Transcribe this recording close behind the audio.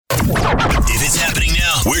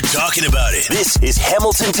We're talking about it. This is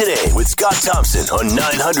Hamilton Today with Scott Thompson on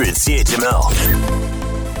 900 CHML.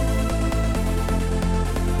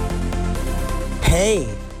 Hey,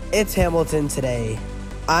 it's Hamilton Today.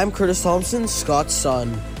 I'm Curtis Thompson, Scott's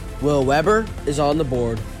son. Will Weber is on the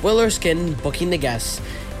board. Will Erskine booking the guests.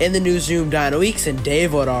 In the newsroom, Diana Weeks and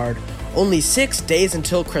Dave Woodard. Only 6 days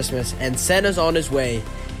until Christmas, and Santa's on his way.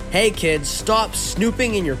 Hey kids, stop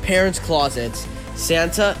snooping in your parents' closets.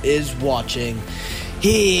 Santa is watching.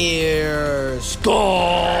 Here's Scott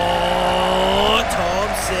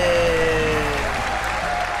Thompson.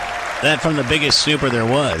 That from the biggest snooper there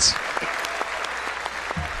was.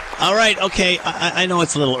 All right, okay, I know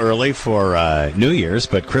it's a little early for New Year's,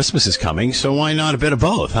 but Christmas is coming, so why not a bit of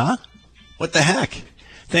both, huh? What the heck?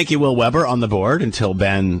 Thank you, Will Weber, on the board until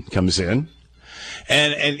Ben comes in.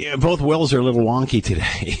 And both Wills are a little wonky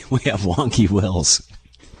today. We have wonky Wills.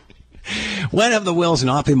 When have the Wills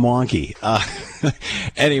not been wonky?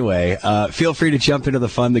 Anyway, feel free to jump into the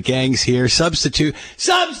fun. The gang's here. Substitution!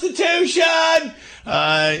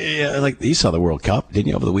 Yeah, like you saw the World Cup, didn't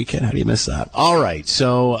you, over the weekend? How do you miss that? All right,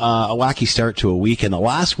 so a wacky start to a week, and the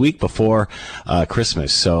last week before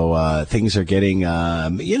Christmas. So things are getting,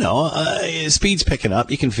 speed's picking up.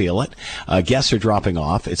 You can feel it. Guests are dropping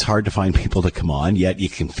off. It's hard to find people to come on, yet you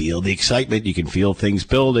can feel the excitement. You can feel things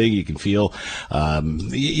building. You can feel,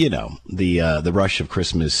 the rush of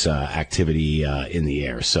Christmas activity in the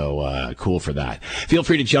air. So cool for that. Feel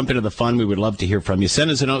free to jump into the fun. We would love to hear from you.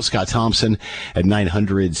 Send us a note, Scott Thompson at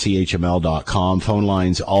 900CHML.com. Phone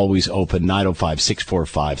lines always open,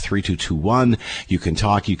 905-645-3221. You can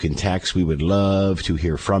talk, you can text. We would love to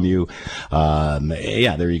hear from you.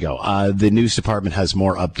 There you go. The news department has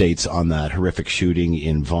more updates on that horrific shooting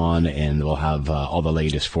in Vaughan, and we'll have all the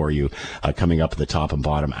latest for you coming up at the top and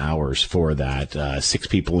bottom hours for that. 6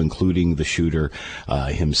 people, including the shooter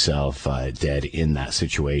himself, dead in that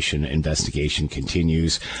situation. Investigation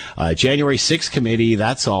continues. January 6th committee,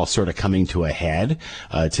 that's all sort of coming to a head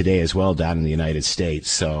today as well down in the United States.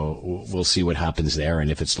 So we'll see what happens there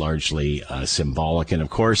and if it's largely symbolic. And of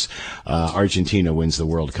course, Argentina wins the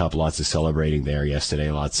World Cup. Lots of celebrating there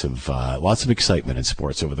yesterday. Lots of excitement in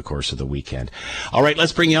sports over the course of the weekend. All right,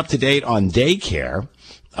 let's bring you up to date on daycare.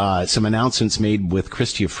 Some announcements made with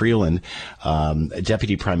Chrystia Freeland,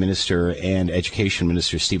 Deputy Prime Minister and Education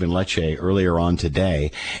Minister Stephen Lecce earlier on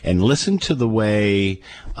today, and listen to the way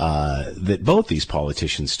that both these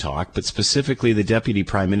politicians talk, but specifically the Deputy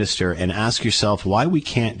Prime Minister, and ask yourself why we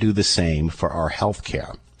can't do the same for our health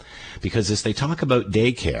care. Because as they talk about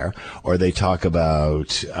daycare, or they talk about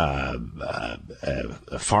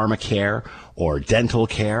pharmacare or dental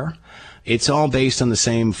care, it's all based on the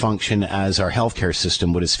same function as our healthcare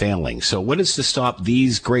system, what is failing. So what is to stop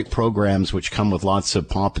these great programs, which come with lots of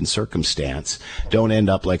pomp and circumstance, don't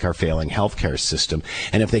end up like our failing healthcare system?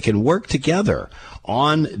 And if they can work together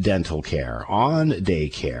on dental care, on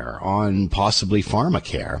daycare, on possibly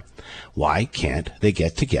pharmacare, why can't they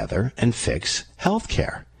get together and fix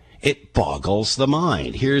healthcare? It boggles the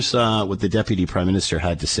mind. Here's what the Deputy Prime Minister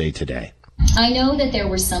had to say today. I know that there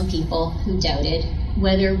were some people who doubted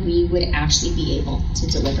whether we would actually be able to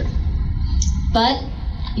deliver. But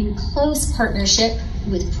in close partnership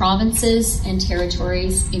with provinces and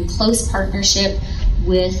territories, in close partnership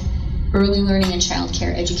with early learning and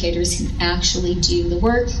childcare educators who actually do the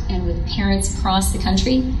work, and with parents across the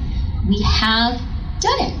country, we have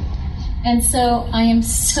done it. And so I am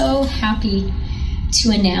so happy to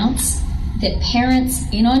announce that parents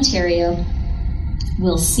in Ontario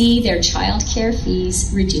will see their childcare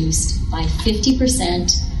fees reduced by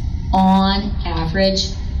 50% on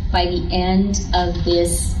average by the end of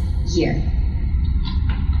this year.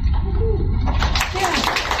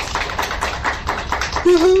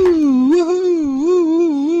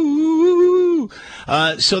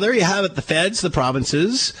 So there you have it. The feds, the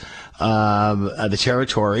provinces, the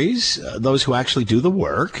territories, those who actually do the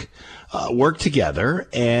work, work together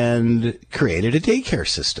and created a daycare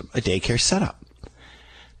system, a daycare setup.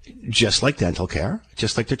 Just like dental care,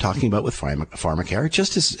 just like they're talking about with pharmacare,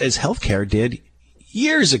 just as healthcare did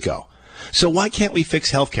years ago. So why can't we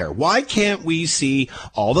fix healthcare? Why can't we see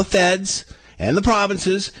all the feds and the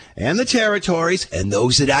provinces and the territories and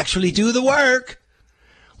those that actually do the work?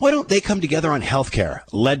 Why don't they come together on healthcare,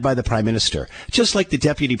 led by the Prime Minister, just like the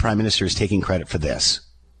Deputy Prime Minister is taking credit for this?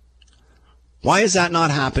 Why is that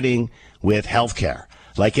not happening with healthcare?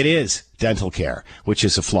 like it is dental care, which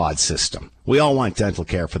is a flawed system. We all want dental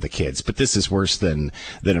care for the kids, but this is worse than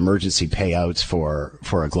emergency payouts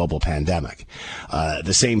for a global pandemic.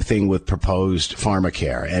 The same thing with proposed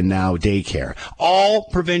pharmacare and now daycare. All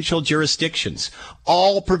provincial jurisdictions,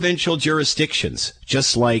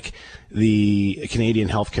 just like the Canadian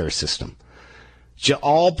healthcare system.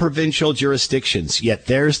 All provincial jurisdictions, yet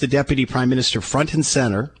there's the Deputy Prime Minister front and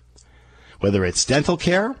center, whether it's dental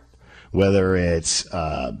care, whether it's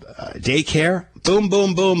daycare, boom,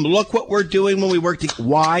 boom, boom. Look what we're doing when we work together.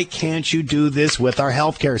 Why can't you do this with our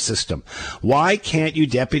healthcare system? Why can't you,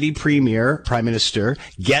 Deputy Premier, Prime Minister,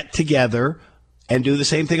 get together and do the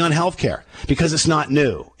same thing on healthcare? Because it's not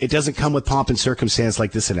new. It doesn't come with pomp and circumstance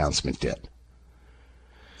like this announcement did.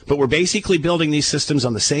 But we're basically building these systems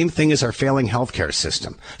on the same thing as our failing healthcare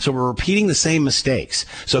system. So we're repeating the same mistakes.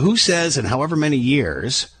 So who says in however many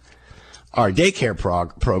years our daycare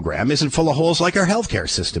program isn't full of holes like our healthcare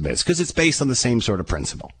system is, because it's based on the same sort of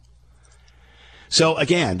principle. So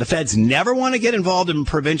again, the feds never want to get involved in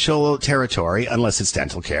provincial territory unless it's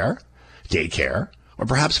dental care, daycare, or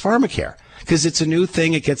perhaps pharmacare, because it's a new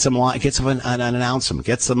thing. It gets them an announcement,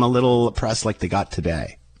 gets them a little press like they got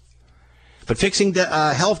today. But fixing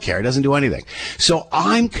healthcare doesn't do anything. So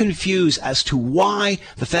I'm confused as to why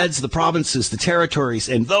the feds, the provinces, the territories,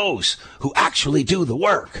 and those who actually do the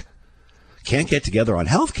work can't get together on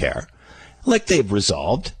healthcare like they've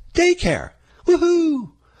resolved daycare.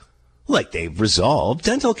 Woohoo! Like they've resolved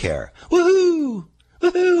dental care. Woohoo!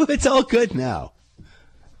 Woohoo! It's all good now.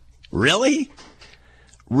 Really?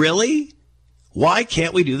 Really? Why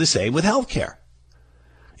can't we do the same with healthcare?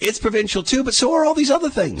 It's provincial too, but so are all these other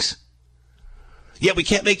things. Yet we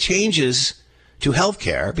can't make changes to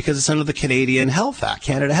healthcare because it's under the Canadian Health Act,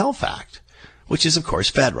 Canada Health Act, which is, of course,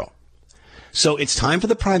 federal. So it's time for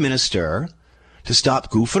the Prime Minister to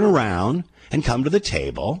stop goofing around and come to the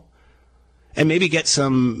table and maybe get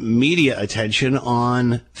some media attention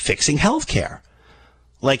on fixing healthcare,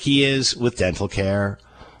 like he is with dental care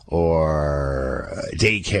or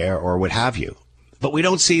daycare or what have you. But we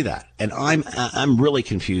don't see that, and I'm really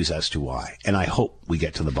confused as to why, and I hope we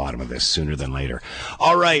get to the bottom of this sooner than later.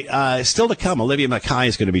 All right, still to come, Olivia Mackay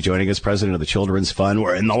is going to be joining us, president of the Children's Fund.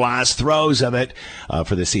 We're in the last throes of it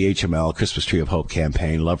for the CHML Christmas Tree of Hope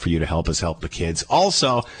campaign. Love for you to help us help the kids.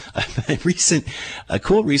 Also, a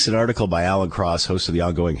cool recent article by Alan Cross, host of the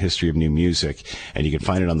Ongoing History of New Music, and you can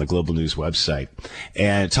find it on the Global News website,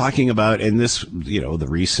 and talking about in this, the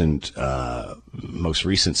recent. Most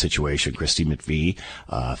recent situation, Christy McVie,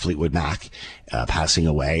 Fleetwood Mac, passing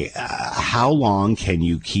away. How long can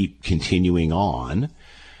you keep continuing on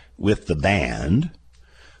with the band,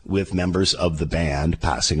 with members of the band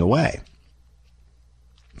passing away?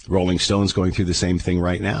 Rolling Stone's going through the same thing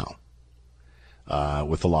right now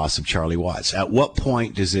with the loss of Charlie Watts. At what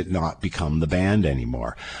point does it not become the band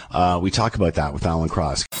anymore? We talk about that with Alan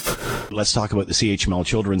Cross. Let's talk about the CHML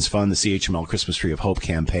Children's Fund, the CHML Christmas Tree of Hope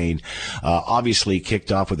campaign. Obviously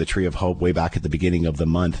kicked off with the Tree of Hope way back at the beginning of the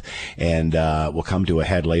month, and will come to a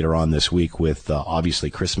head later on this week with obviously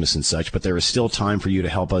Christmas and such. But there is still time for you to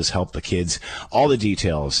help us help the kids. All the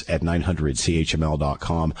details at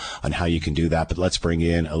 900CHML.com on how you can do that. But let's bring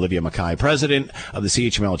in Olivia Mackay, president of the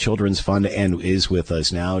CHML Children's Fund, and is with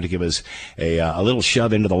us now to give us a little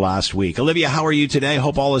shove into the last week. Olivia, how are you today?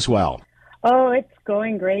 Hope all is well. Oh, it's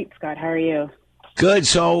going great, Scott. How are you? Good.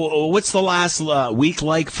 So what's the last week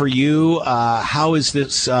like for you? How is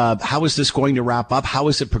this going to wrap up? How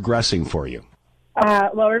is it progressing for you?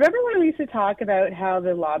 Well, remember when we used to talk about how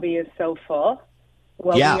the lobby is so full?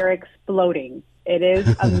 Well, yeah. We are exploding. It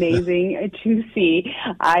is amazing to see.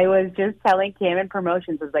 I was just telling Kim in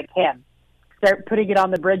promotions, I was like, Kim, start putting it on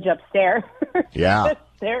the bridge upstairs. Yeah.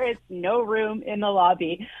 There is no room in the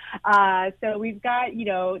lobby. So we've got,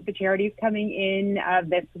 the charities coming in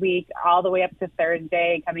this week all the way up to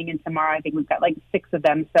Thursday, coming in tomorrow. I think we've got like 6 of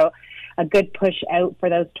them. So a good push out for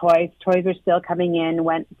those toys. Toys are still coming in,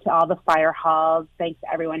 went to all the fire halls. Thanks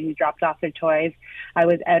to everyone who dropped off their toys. I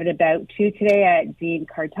was out and about too today at Dean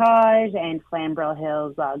Cartage and Flamborough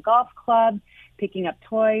Hills Golf Club, picking up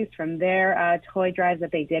toys from their toy drives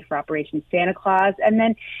that they did for Operation Santa Claus. And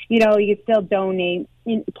then, you can still donate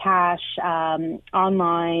in cash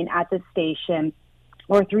online at the station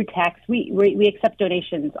or through text. We accept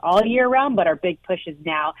donations all year round, but our big push is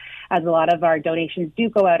now, as a lot of our donations do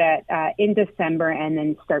go out in December and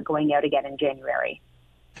then start going out again in January.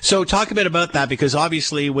 So talk a bit about that, because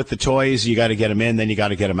obviously with the toys, you got to get them in, then you got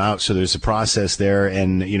to get them out. So there's a process there,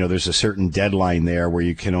 and there's a certain deadline there where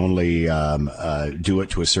you can only do it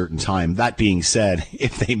to a certain time. That being said,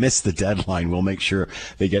 if they miss the deadline, we'll make sure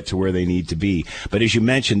they get to where they need to be. But as you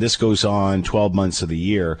mentioned, this goes on 12 months of the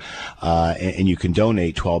year, and you can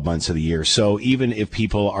donate 12 months of the year. So even if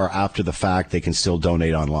people are after the fact, they can still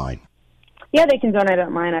donate online. Yeah, they can donate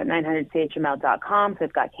online at 900chml.com. So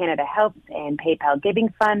we've got Canada Helps and PayPal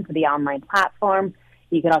Giving Fund for the online platform.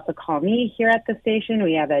 You can also call me here at the station.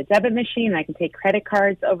 We have a debit machine. I can take credit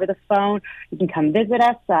cards over the phone. You can come visit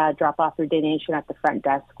us, drop off your donation at the front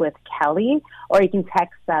desk with Kelly, or you can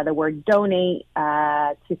text the word donate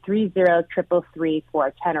to 30333 for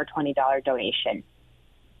a $10 or $20 donation.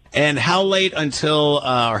 And how late until,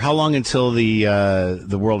 or how long until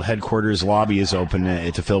the World Headquarters lobby is open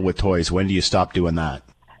to fill with toys? When do you stop doing that?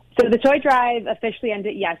 So the toy drive officially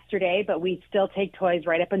ended yesterday, but we still take toys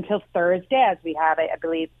right up until Thursday, as we have, I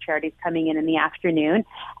believe, charities coming in the afternoon.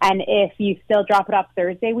 And if you still drop it off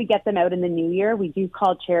Thursday, we get them out in the new year. We do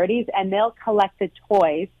call charities, and they'll collect the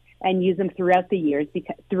toys and use them throughout the year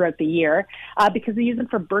because we use them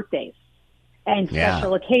for birthdays and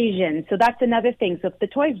special occasions. So that's another thing. So if the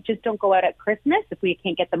toys just don't go out at Christmas, if we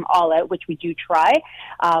can't get them all out, which we do try,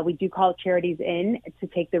 we do call charities in to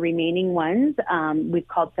take the remaining ones. We've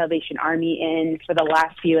called Salvation Army in for the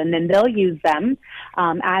last few, and then they'll use them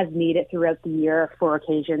as needed throughout the year for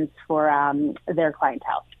occasions for their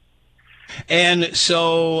clientele. And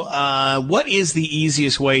so what is the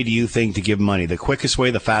easiest way, do you think, to give money? The quickest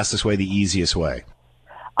way, the fastest way, the easiest way?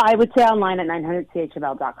 I would say online at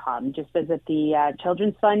 900chml.com. Just visit the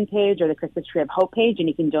Children's Fund page or the Christmas Tree of Hope page, and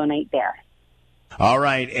you can donate there. All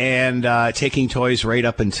right, and taking toys right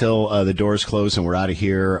up until the doors close and we're out of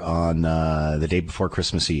here on the day before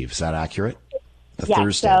Christmas Eve. Is that accurate?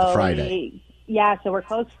 Thursday, the Friday. So we're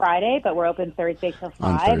closed Friday, but we're open Thursday till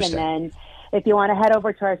 5, and then if you want to head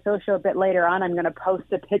over to our social a bit later on, I'm going to post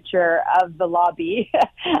a picture of the lobby,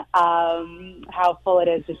 how full it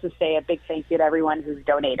is, just to say a big thank you to everyone who's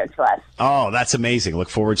donated to us. Oh, that's amazing. Look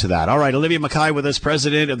forward to that. All right, Olivia Mackay with us,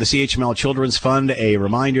 president of the CHML Children's Fund. A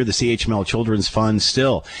reminder, the CHML Children's Fund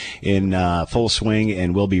still in full swing,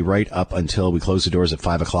 and will be right up until we close the doors at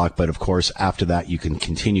 5 o'clock. But, of course, after that, you can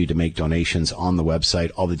continue to make donations on the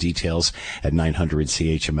website. All the details at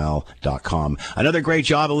 900chml.com. Another great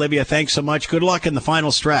job, Olivia. Thanks so much. Good luck in the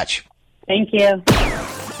final stretch. Thank you.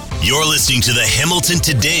 You're listening to the Hamilton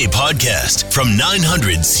Today podcast from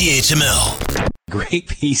 900 CHML. Great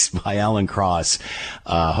piece by Alan Cross,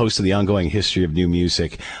 host of the Ongoing History of New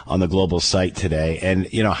Music on the Global site today.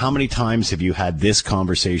 And, how many times have you had this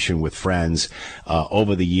conversation with friends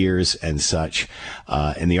over the years and such?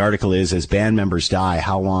 And the article is, as band members die,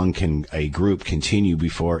 how long can a group continue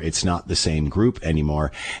before it's not the same group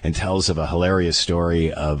anymore? And tells of a hilarious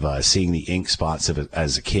story of seeing the ink spots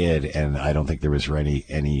as a kid. And I don't think there was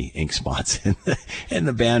any ink spots in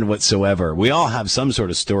the band whatsoever. We all have some sort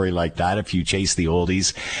of story like that if you chase the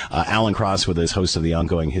oldies. Alan Cross with us, host of the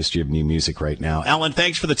Ongoing History of New Music right now. Alan,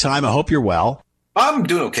 thanks for the time. I hope you're well. I'm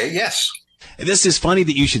doing okay, yes. This is funny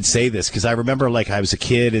that you should say this, because I remember, I was a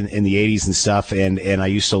kid in the 80s and stuff, and I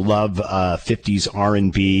used to love 50s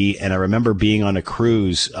R&B, and I remember being on a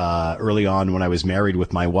cruise early on when I was married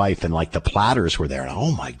with my wife, and the Platters were there, and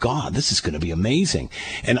oh my God, this is going to be amazing.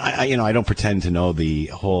 And I don't pretend to know the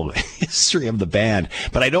whole history of the band,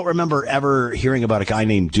 but I don't remember ever hearing about a guy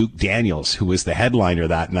named Duke Daniels, who was the headliner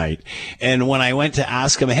that night. And when I went to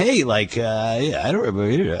ask him, hey, I don't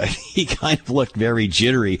remember, he kind of looked very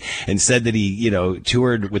jittery and said that he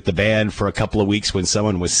toured with the band for a couple of weeks when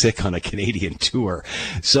someone was sick on a Canadian tour.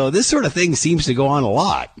 So this sort of thing seems to go on a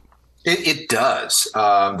lot. It does.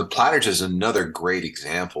 The Platters is another great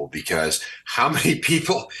example, because how many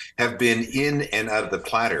people have been in and out of the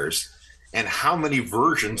Platters, and how many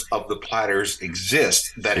versions of the Platters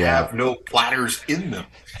exist that have no platters in them?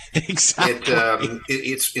 Exactly.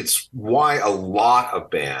 It's why a lot of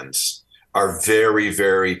bands are very,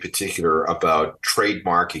 very particular about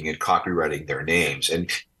trademarking and copyrighting their names, and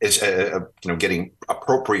is getting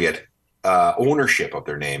appropriate ownership of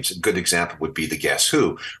their names. A good example would be the Guess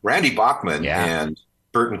Who. Randy Bachman and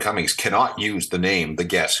Burton Cummings cannot use the name the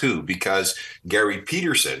Guess Who because Gary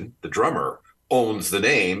Peterson, the drummer, owns the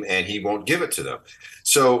name and he won't give it to them.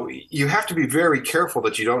 So you have to be very careful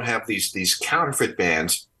that you don't have these counterfeit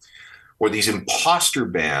bands, or these imposter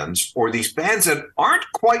bands, or these bands that aren't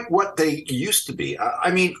quite what they used to be.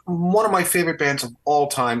 I mean, one of my favorite bands of all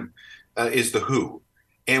time is The Who.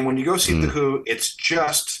 And when you go see The Who, it's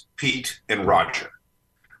just Pete and Roger,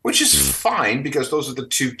 which is fine because those are the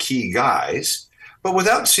two key guys. But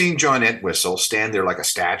without seeing John Entwistle stand there like a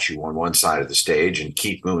statue on one side of the stage and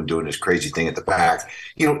Keith Moon doing his crazy thing at the back,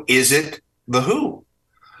 is it The Who?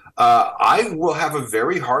 I will have a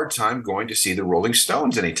very hard time going to see the Rolling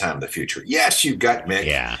Stones anytime in the future. Yes, you've got Mick.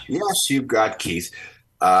 Yeah. Yes, you've got Keith.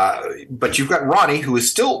 But you've got Ronnie, who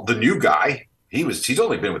is still the new guy. He's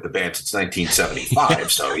only been with the band since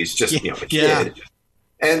 1975, so he's just a kid. Yeah.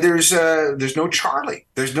 And there's no Charlie.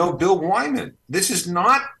 There's no Bill Wyman. This is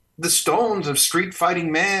not the Stones of Street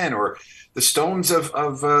Fighting Man or the Stones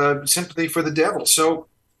of Sympathy for the Devil. So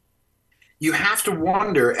you have to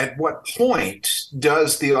wonder, at what point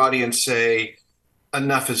does the audience say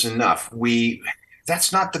enough is enough?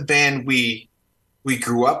 That's not the band we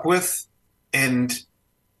grew up with, and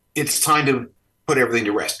it's time to put everything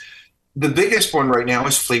to rest. The biggest one right now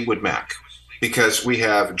is Fleetwood Mac, because we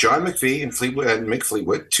have John McVie and Mick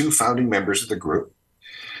Fleetwood, two founding members of the group.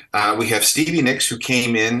 We have Stevie Nicks, who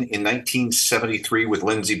came in 1973 with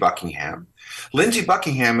Lindsey Buckingham. Lindsey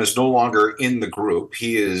Buckingham is no longer in the group.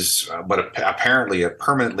 He is, apparently,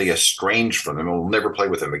 permanently estranged from them and will never play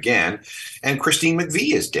with them again. And Christine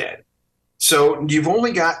McVie is dead. So you've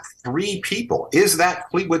only got three people. Is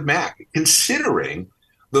that Fleetwood Mac? Considering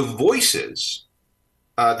the voices,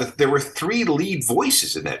 there were three lead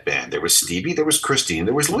voices in that band. There was Stevie, there was Christine,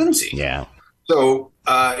 there was Lindsey. Yeah. So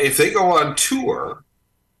if they go on tour,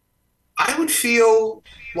 I would feel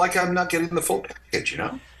like I'm not getting the full package,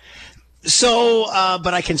 So,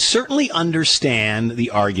 but I can certainly understand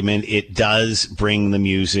the argument. It does bring the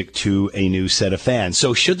music to a new set of fans.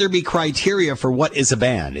 So should there be criteria for what is a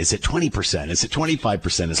band? Is it 20%? Is it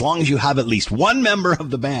 25%? As long as you have at least one member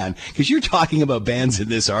of the band, because you're talking about bands in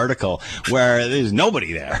this article where there's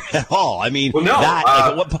nobody there at all. I mean, well, no,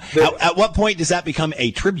 at what point does that become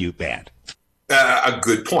a tribute band? A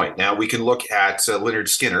good point. Now we can look at Lynyrd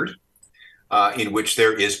Skynyrd, in which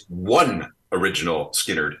there is one original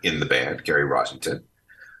Skynyrd in the band, Gary Rossington.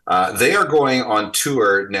 They are going on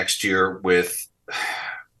tour next year with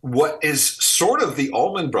what is sort of the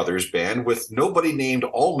Allman Brothers band, with nobody named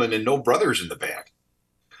Allman and no brothers in the band.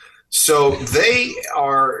 So they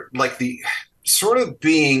are like the sort of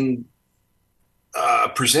being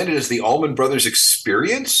presented as the Allman Brothers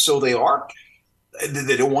Experience. So they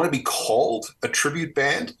don't want to be called a tribute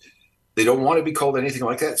band. They don't want to be called anything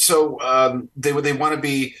like that. So they want to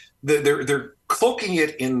be. They're cloaking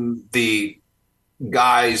it in the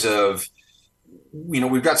guise of,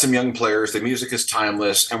 we've got some young players, the music is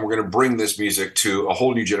timeless, and we're going to bring this music to a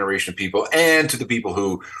whole new generation of people and to the people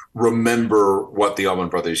who remember what the Allman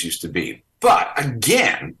Brothers used to be. But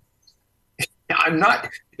again,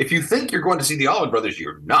 if you think you're going to see the Allman Brothers,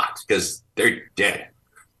 you're not, because they're dead.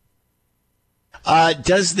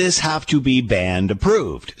 Does this have to be band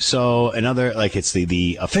approved? So it's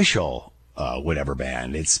the official whatever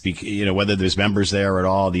band. It's whether there's members there at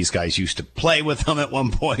all. These guys used to play with them at one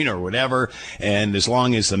point or whatever. And as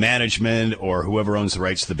long as the management or whoever owns the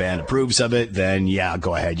rights to the band approves of it, then yeah,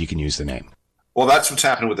 go ahead. You can use the name. Well, that's what's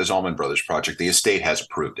happened with this Allman Brothers project. The estate has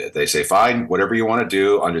approved it. They say, fine, whatever you want to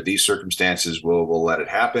do under these circumstances, we'll let it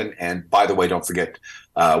happen. And by the way, don't forget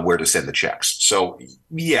where to send the checks. So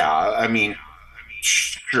yeah, I mean,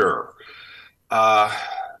 sure.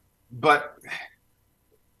 But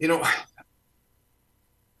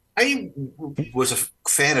I was a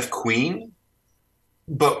fan of Queen,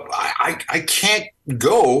 but I can't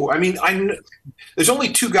go. I mean, there's only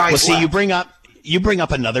two guys left. Well, see, you bring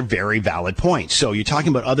up another very valid point. So you're talking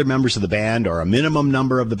about other members of the band or a minimum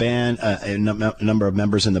number of the band, number of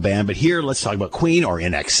members in the band. But here, let's talk about Queen or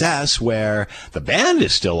INXS, where the band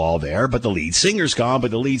is still all there, but the lead singer's gone. But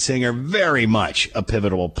the lead singer, very much a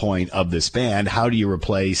pivotal point of this band. How do you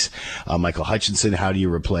replace Michael Hutchinson? How do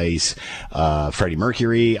you replace Freddie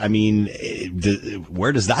Mercury? I mean,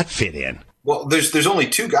 where does that fit in? Well, there's only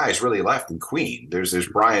two guys really left in Queen. There's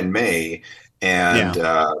Brian May and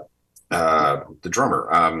the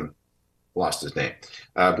drummer, lost his name,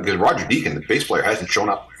 because Roger Deacon, the bass player, hasn't shown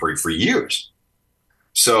up for years.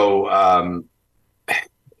 So,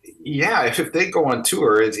 if they go on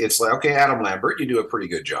tour, it's like, okay, Adam Lambert, you do a pretty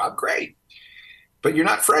good job, great, but you're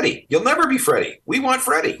not Freddie. You'll never be Freddie. We want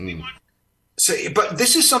Freddie. So, but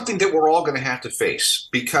this is something that we're all going to have to face,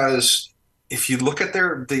 because if you look at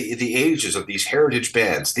the ages of these heritage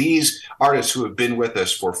bands, these artists who have been with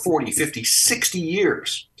us for 40, 50, 60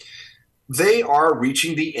 years, they are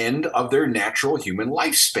reaching the end of their natural human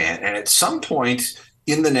lifespan. And at some point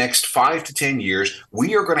in the next 5 to 10 years,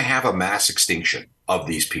 we are going to have a mass extinction of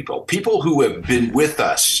these people who have been with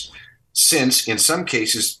us since, in some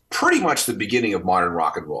cases, pretty much the beginning of modern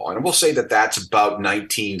rock and roll. And we'll say that that's about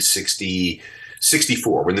 1960,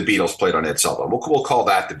 '64 when the Beatles played on Ed Sullivan. We'll call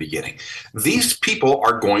that the beginning. These people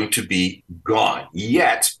are going to be gone.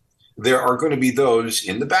 Yet there are going to be those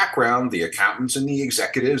in the background, the accountants and the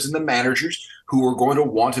executives and the managers, who are going to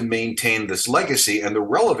want to maintain this legacy and the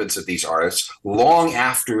relevance of these artists long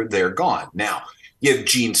after they're gone. Now, give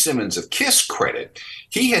Gene Simmons of Kiss credit.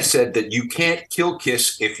 He has said that you can't kill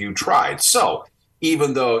Kiss if you tried. So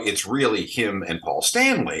even though it's really him and Paul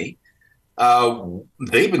Stanley,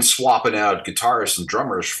 they've been swapping out guitarists and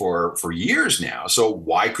drummers for years now. So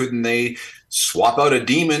why couldn't they swap out a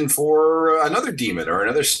demon for another demon, or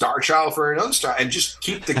another Star Child for another star, and just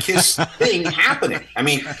keep the Kiss thing happening? I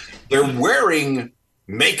mean, they're wearing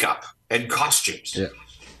makeup and costumes.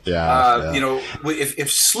 Yeah. You know,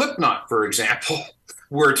 if Slipknot, for example,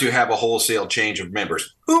 were to have a wholesale change of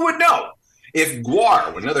members, who would know? If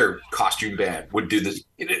Gwar, another costume band, would do this,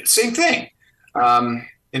 same thing.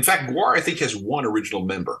 In fact, Gwar, I think, has one original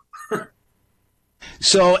member.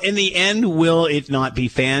 So in the end, will it not be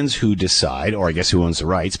fans who decide, or I guess who owns the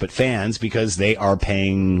rights, but fans, because they are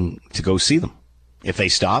paying to go see them? If they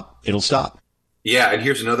stop, it'll stop. Yeah, and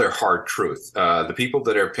here's another hard truth. The people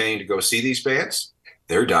that are paying to go see these bands,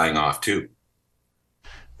 they're dying off too.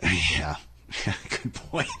 Yeah. Good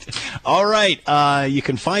point. All right. You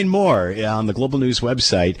can find more on the Global News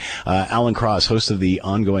website. Alan Cross, host of the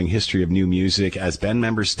ongoing history of new music. As band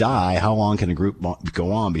members die, how long can a group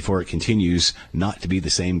go on before it continues not to be the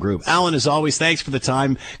same group? Alan, as always, thanks for the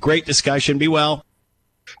time. Great discussion. Be well.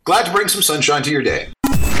 Glad to bring some sunshine to your day.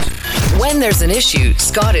 When there's an issue,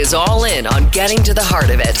 Scott is all in on getting to the heart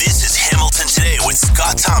of it. This is Hamilton Today with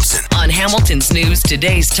Scott Thompson On Hamilton's News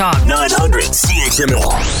Today's Talk 900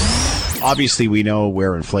 CHML. Obviously, we know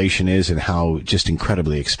where inflation is and how just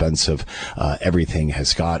incredibly expensive everything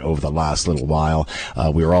has got over the last little while.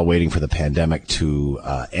 We were all waiting for the pandemic to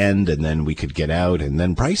end, and then we could get out, and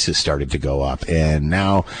then prices started to go up. And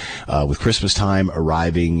now, with Christmas time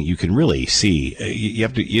arriving, you can really see you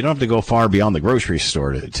don't have to go far beyond the grocery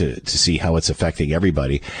store to see how it's affecting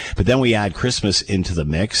everybody. But then we add Christmas into the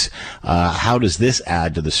mix. How does this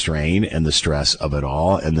add to the strain and the stress of it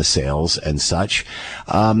all, and the sales and such?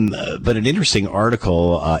 But an interesting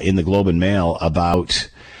article in the Globe and Mail about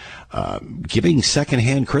giving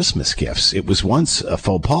secondhand Christmas gifts. It was once a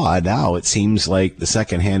faux pas. Now it seems like the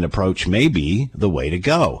secondhand approach may be the way to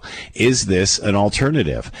go. Is this an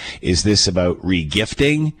alternative? Is this about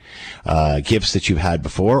regifting gifts that you've had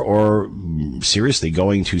before, or seriously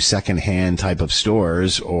going to secondhand type of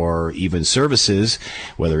stores or even services,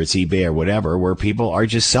 whether it's eBay or whatever, where people are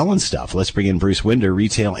just selling stuff? Let's bring in Bruce Winder,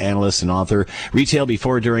 retail analyst and author, Retail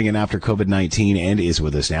Before, During, and After COVID-19, and is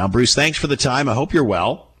with us now. Bruce, thanks for the time. I hope you're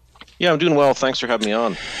well. Yeah, I'm doing well. Thanks for having me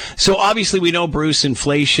on. So obviously we know, Bruce,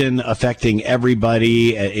 inflation affecting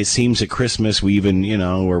everybody. It seems at Christmas we even,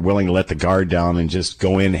 we're willing to let the guard down and just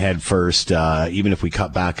go in head first, even if we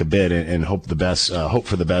cut back a bit and hope for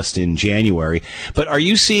the best in January. But are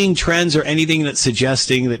you seeing trends or anything that's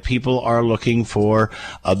suggesting that people are looking for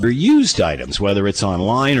other used items, whether it's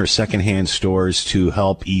online or secondhand stores, to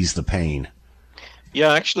help ease the pain?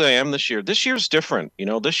 Yeah, actually, I am this year. This year's different.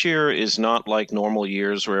 This year is not like normal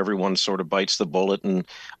years where everyone sort of bites the bullet and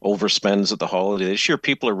overspends at the holiday. This year,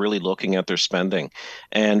 people are really looking at their spending.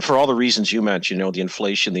 And for all the reasons you mentioned, the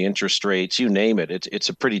inflation, the interest rates, you name it, it's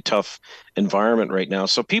a pretty tough environment right now.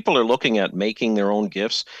 So people are looking at making their own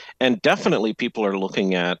gifts. And definitely people are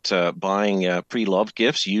looking at buying pre-loved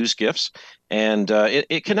gifts, used gifts. And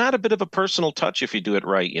it can add a bit of a personal touch if you do it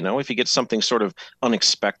right, if you get something sort of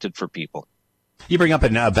unexpected for people. You bring up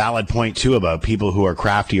a valid point, too, about people who are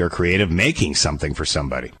crafty or creative making something for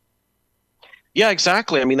somebody. Yeah,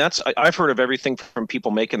 exactly. I mean, I've heard of everything from people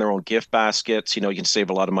making their own gift baskets. You can save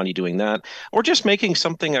a lot of money doing that, or just making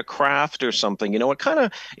something a craft or something.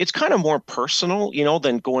 It's kind of more personal,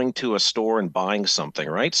 than going to a store and buying something,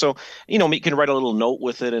 right? So, you can write a little note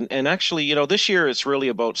with it, and actually, this year it's really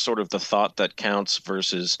about sort of the thought that counts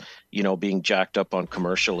versus, being jacked up on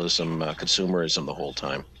commercialism, consumerism the whole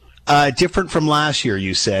time. Different from last year,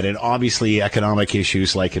 you said, and obviously economic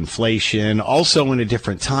issues like inflation. Also in a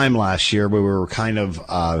different time last year where we were kind of,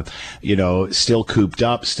 still cooped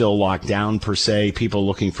up, still locked down per se, people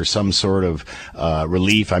looking for some sort of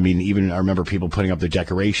relief. I mean, even I remember people putting up their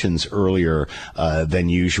decorations earlier than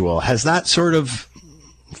usual. Has that sort of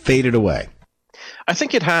faded away? I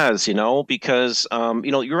think it has, because,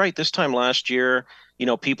 you're right. This time last year,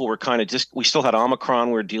 people were kind of we still had Omicron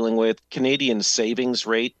we were dealing with. Canadian savings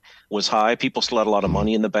rate was high. People still had a lot of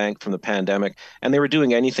money in the bank from the pandemic, and they were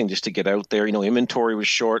doing anything just to get out there. Inventory was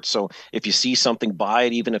short. So if you see something, buy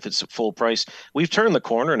it, even if it's at full price. We've turned the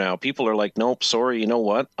corner now. People are like, nope, sorry, you know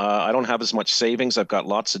what? I don't have as much savings. I've got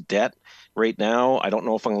lots of debt right now. I don't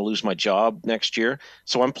know if I'm going to lose my job next year.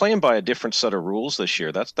 So I'm playing by a different set of rules this year.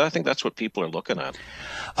 I think that's what people are looking at.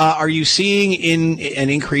 Are you seeing an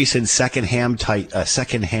increase in secondhand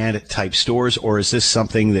type stores, or is this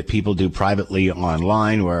something that people do privately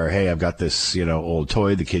online where, hey, I've got this, old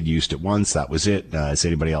toy, the kid used it once, that was it. Does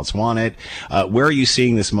anybody else want it? Where are you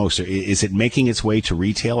seeing this most? Is it making its way to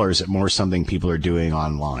retail, or is it more something people are doing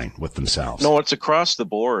online with themselves? No, it's across the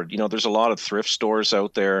board. There's a lot of thrift stores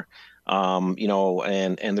out there. And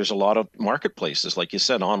there's a lot of marketplaces, like you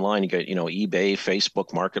said, online. You got, eBay,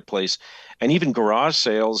 Facebook Marketplace, and even garage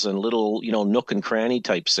sales and little, nook and cranny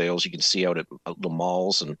type sales you can see out at the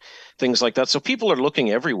malls and things like that. So people are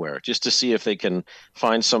looking everywhere just to see if they can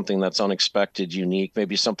find something that's unexpected, unique,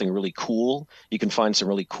 maybe something really cool. You can find some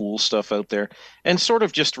really cool stuff out there, and sort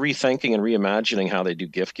of just rethinking and reimagining how they do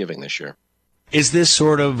gift giving this year. Is this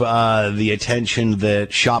sort of the attention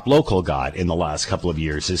that Shop Local got in the last couple of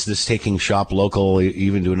years? Is this taking Shop Local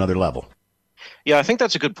even to another level? Yeah, I think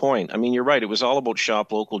that's a good point. I mean, you're right. It was all about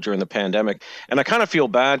Shop Local during the pandemic. And I kind of feel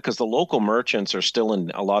bad because the local merchants are still in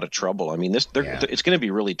a lot of trouble. I mean, it's going to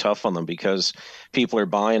be really tough on them because people are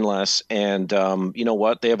buying less. And you know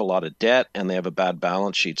what? They have a lot of debt and they have a bad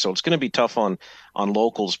balance sheet. So it's going to be tough on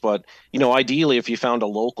locals. But, ideally, if you found a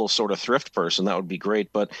local sort of thrift person, that would be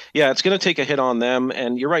great. But yeah, it's going to take a hit on them.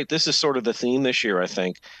 And you're right. This is sort of the theme this year, I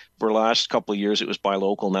think. For the last couple of years, it was buy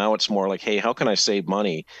local. Now it's more like, hey, how can I save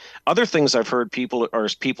money? Other things I've heard people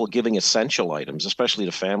giving essential items, especially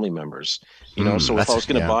to family members. So if I was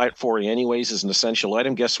going to buy it for you anyways as an essential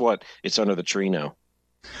item, guess what? It's under the tree now.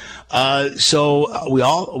 So we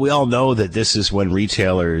all know that this is when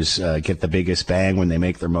retailers get the biggest bang, when they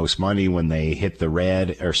make their most money, when they hit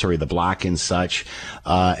the black and such.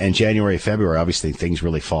 And January, February, obviously things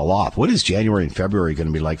really fall off. What is January and February going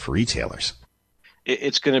to be like for retailers?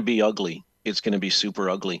 It's going to be ugly. It's going to be super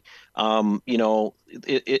ugly.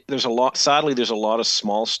 There's a lot of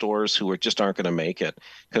small stores who aren't going to make it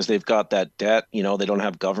because they've got that debt. They don't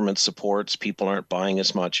have government supports. People aren't buying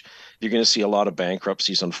as much. You're going to see a lot of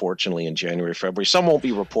bankruptcies, unfortunately, in January, February. Some won't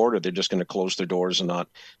be reported. They're just going to close their doors and not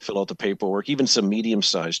fill out the paperwork, even some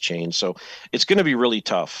medium-sized chains. So it's going to be really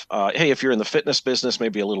tough. Hey, if you're in the fitness business,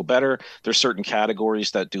 maybe a little better. There's certain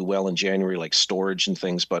categories that do well in January, like storage and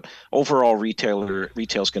things. But overall,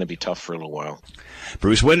 retail's going to be tough for a little while.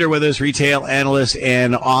 Bruce Winder with us, retail analyst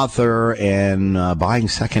and author, and buying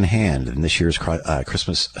secondhand in this year's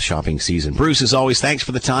Christmas shopping season. Bruce, as always, thanks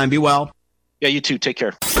for the time. Be well. Yeah, you too. Take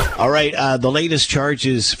care. All right. The latest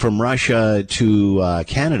charges from Russia to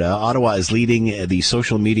Canada. Ottawa is leading the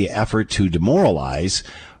social media effort to demoralize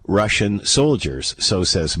Russian soldiers. So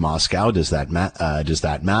says Moscow. Does that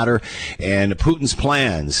matter? And Putin's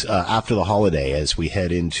plans after the holiday as we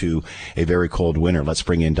head into a very cold winter. Let's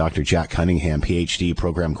bring in Dr. Jack Cunningham, PhD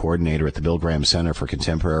program coordinator at the Bill Graham Center for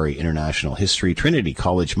Contemporary International History, Trinity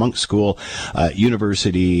College Monk School,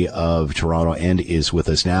 University of Toronto, and is with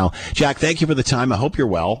us now. Jack, thank you for the time. I hope you're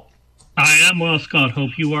well. I am well, Scott.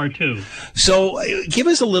 Hope you are too. So give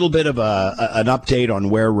us a little bit of an update on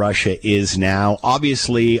where Russia is now.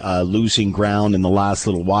 Obviously, losing ground in the last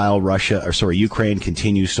little while. Ukraine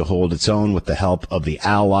continues to hold its own with the help of the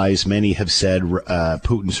allies. Many have said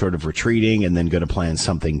Putin sort of retreating and then going to plan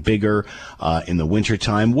something bigger in the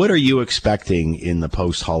wintertime. What are you expecting in the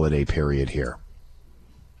post-holiday period here?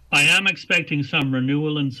 I am expecting some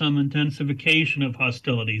renewal and some intensification of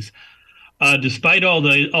hostilities. Despite all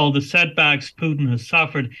the setbacks Putin has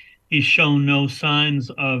suffered, he's shown no signs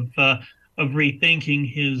of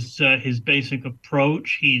rethinking his basic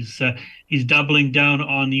approach. He's doubling down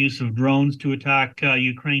on the use of drones to attack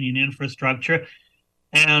Ukrainian infrastructure,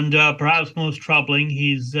 and perhaps most troubling,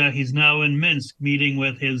 he's now in Minsk meeting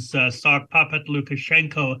with his sock puppet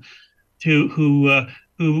Lukashenko, who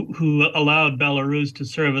allowed Belarus to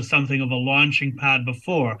serve as something of a launching pad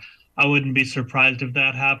before. I wouldn't be surprised if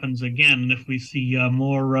that happens again, if we see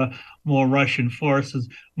more Russian forces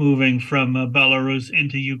moving from Belarus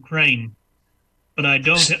into Ukraine. But I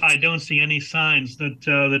don't see any signs that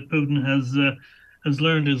Putin has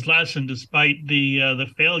learned his lesson, despite the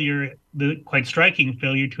failure, the quite striking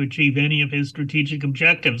failure to achieve any of his strategic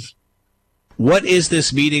objectives. What is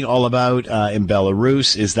this meeting all about in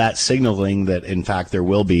Belarus? Is that signaling that, in fact, there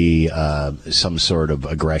will be some sort of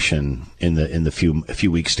aggression in the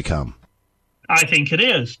few weeks to come? I think it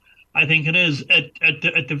is. At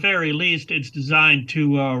the very least, it's designed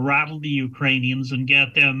to rattle the Ukrainians and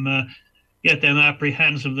get them get them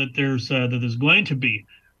apprehensive that there's going to be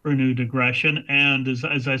renewed aggression. And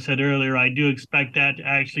as I said earlier, I do expect that to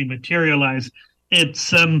actually materialize.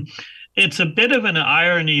 It's a bit of an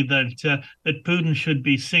irony that Putin should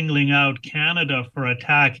be singling out Canada for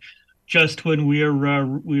attack just when we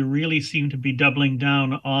really seem to be doubling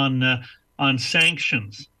down on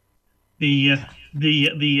sanctions. The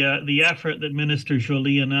effort that Minister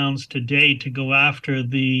Joly announced today to go after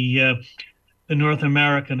the North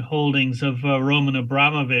American holdings of Roman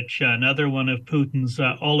Abramovich, another one of Putin's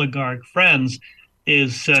oligarch friends,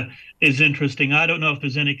 is interesting. I don't know if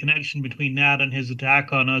there's any connection between that and his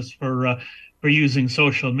attack on us for using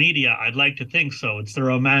social media. I'd like to think so. It's the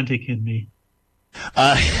romantic in me.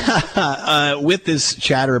 With this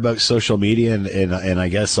chatter about social media and I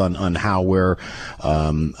guess on how we're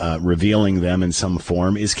revealing them in some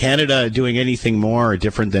form, is Canada doing anything more or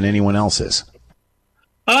different than anyone else is?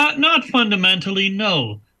 Not fundamentally,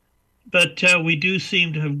 no. But we do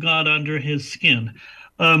seem to have got under his skin.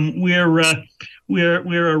 We're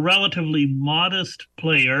a relatively modest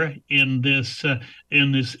player in this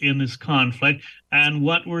conflict, and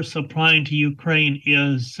what we're supplying to Ukraine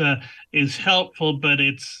is helpful, but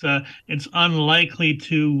it's unlikely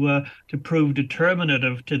to prove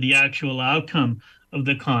determinative to the actual outcome of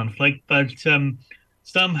the conflict. But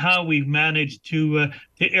somehow we've managed to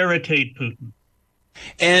irritate Putin.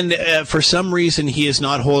 And for some reason, he is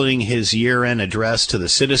not holding his year-end address to the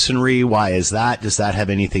citizenry. Why is that? Does that have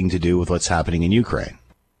anything to do with what's happening in Ukraine?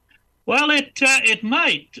 Well, it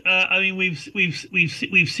might. I mean,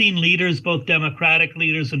 we've seen leaders, both Democratic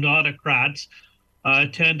leaders and autocrats,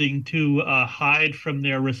 tending to hide from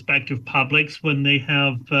their respective publics when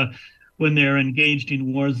they're engaged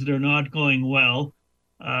in wars that are not going well.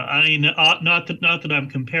 I mean, not that I'm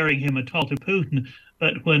comparing him at all to Putin.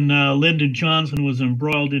 But when Lyndon Johnson was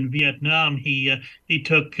embroiled in Vietnam, he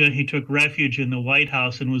took refuge in the White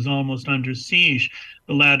House and was almost under siege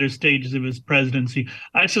the latter stages of his presidency.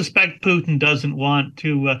 I suspect Putin doesn't want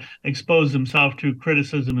to expose himself to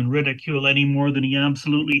criticism and ridicule any more than he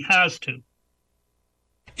absolutely has to.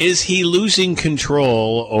 Is he losing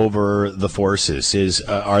control over the forces?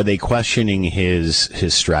 Are they questioning his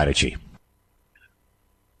strategy?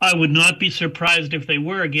 I would not be surprised if they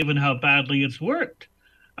were, given how badly it's worked.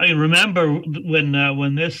 I mean, remember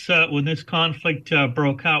when this conflict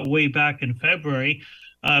broke out way back in February,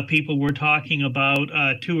 people were talking about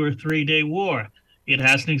a 2 or 3 day war. It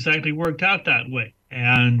hasn't exactly worked out that way,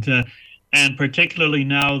 and particularly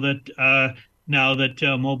now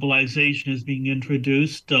that mobilization is being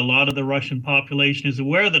introduced, a lot of the Russian population is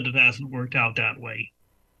aware that it hasn't worked out that way.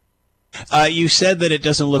 You said that it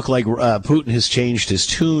doesn't look like Putin has changed his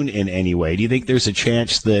tune in any way. Do you think there's a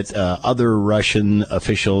chance that other Russian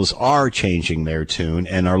officials are changing their tune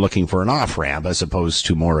and are looking for an off-ramp as opposed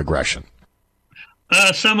to more aggression?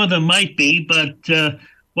 Some of them might be, but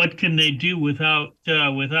what can they do without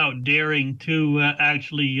daring to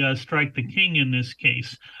actually strike the king in this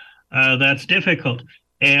case? That's difficult,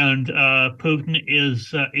 and Putin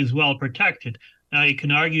is well protected. Now, you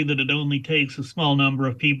can argue that it only takes a small number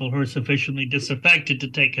of people who are sufficiently disaffected to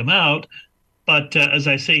take him out. But as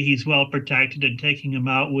I say, he's well protected, and taking him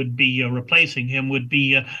out would be replacing him would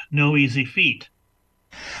be no easy feat.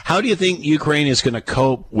 How do you think Ukraine is going to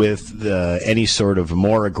cope with any sort of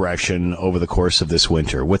more aggression over the course of this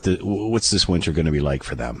winter? What's this winter going to be like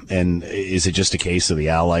for them? And is it just a case of the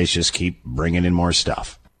Allies just keep bringing in more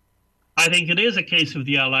stuff? I think it is a case of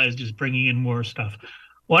the Allies just bringing in more stuff.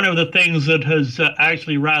 One of the things that has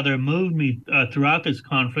actually rather moved me throughout this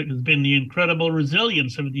conflict has been the incredible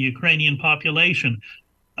resilience of the Ukrainian population,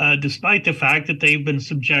 despite the fact that they've been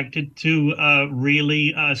subjected to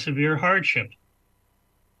really severe hardship.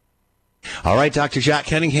 All right, Dr. Jack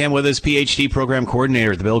Cunningham with us, PhD program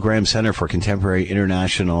coordinator at the Bill Graham Center for Contemporary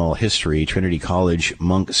International History, Trinity College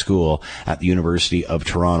Monk School at the University of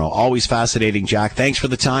Toronto. Always fascinating, Jack. Thanks for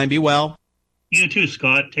the time. Be well. You too,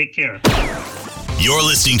 Scott. Take care. You're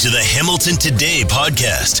listening to the Hamilton Today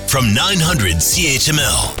podcast from 900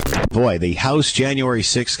 CHML. Boy, the House January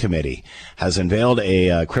 6th committee has unveiled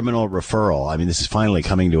a criminal referral. I mean, this is finally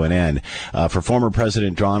coming to an end for former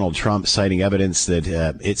President Donald Trump, citing evidence that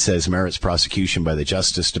it says merits prosecution by the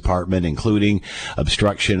Justice Department, including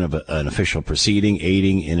obstruction of an official proceeding,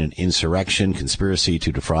 aiding in an insurrection, conspiracy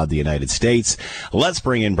to defraud the United States. Let's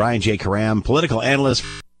bring in Brian J. Karam, political analyst,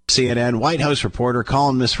 CNN, White House reporter,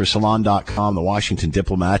 columnist for Salon.com, The Washington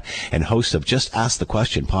Diplomat, and host of Just Ask the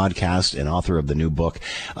Question podcast, and author of the new book,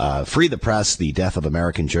 Free the Press, The Death of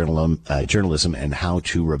American Journalism and How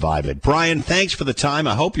to Revive It. Brian, thanks for the time.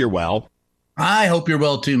 I hope you're well. I hope you're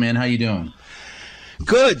well too, man. How you doing?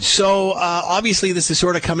 Good. So obviously, this is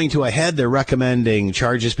sort of coming to a head. They're recommending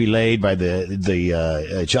charges be laid by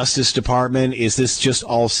the Justice Department. Is this just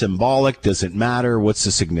all symbolic? Does it matter? What's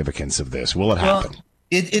the significance of this? Will it happen?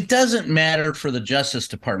 It doesn't matter for the Justice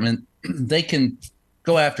Department. They can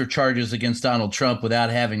go after charges against Donald Trump without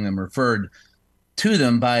having them referred to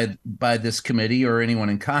them by this committee or anyone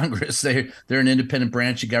in Congress. They're an independent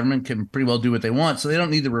branch of government, can pretty well do what they want, so they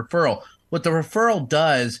don't need the referral. What the referral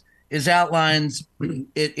does is outlines,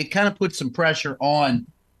 it kind of puts some pressure on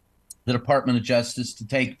the Department of Justice to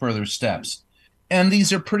take further steps. And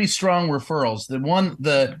these are pretty strong referrals.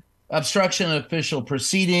 The obstruction of official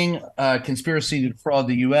proceeding, conspiracy to defraud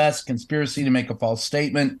the U.S., conspiracy to make a false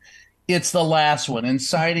statement. It's the last one,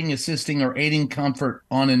 inciting, assisting, or aiding comfort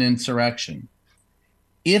on an insurrection.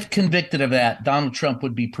 If convicted of that, Donald Trump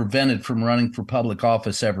would be prevented from running for public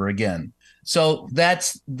office ever again. So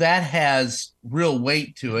that has real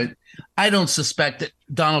weight to it. I don't suspect that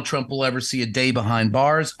Donald Trump will ever see a day behind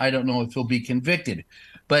bars. I don't know if he'll be convicted.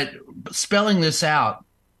 But spelling this out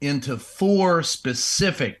into 4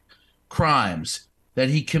 specific crimes that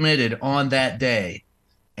he committed on that day,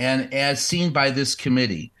 and as seen by this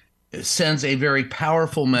committee, it sends a very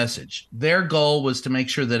powerful message. Their goal was to make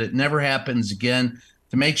sure that it never happens again.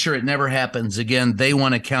 To make sure it never happens again, they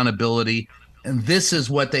want accountability. And this is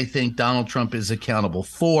what they think Donald Trump is accountable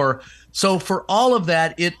for. So for all of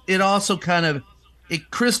that, it also kind of,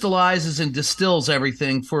 it crystallizes and distills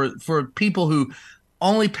everything for people who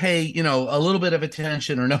only pay, a little bit of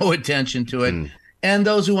attention or no attention to it. And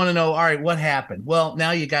those who want to know, all right, what happened? Well,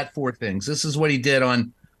 now you got 4 things. This is what he did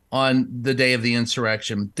on the day of the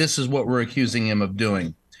insurrection. This is what we're accusing him of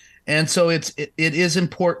doing. And so it is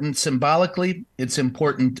important symbolically. It's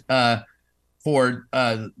important for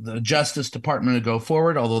the Justice Department to go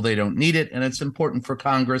forward, although they don't need it. And it's important for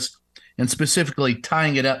Congress, and specifically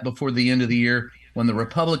tying it up before the end of the year when the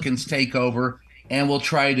Republicans take over, and will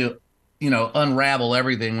try to, unravel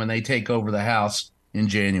everything when they take over the House in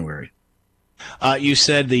January. You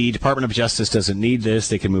said the Department of Justice doesn't need this.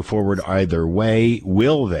 They can move forward either way.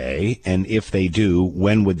 Will they? And if they do,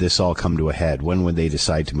 when would this all come to a head? When would they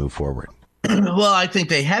decide to move forward? Well, I think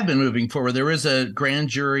they have been moving forward. There is a grand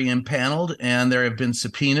jury impaneled, and there have been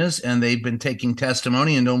subpoenas, and they've been taking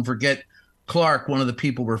testimony. And don't forget, Clark, one of the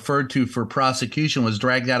people referred to for prosecution, was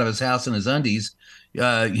dragged out of his house in his undies,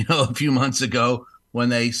 a few months ago when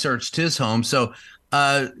they searched his home. So,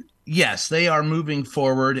 yes, they are moving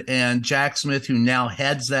forward, and Jack Smith, who now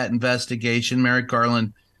heads that investigation, Merrick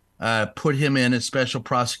Garland put him in as special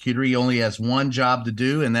prosecutor. He only has one job to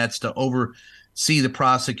do, and that's to oversee the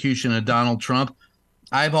prosecution of Donald Trump.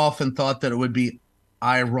 I've often thought that it would be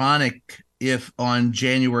ironic if on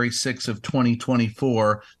January 6th of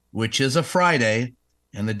 2024, which is a Friday,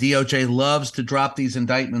 and the DOJ loves to drop these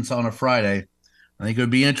indictments on a Friday, I think it would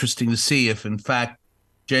be interesting to see if, in fact,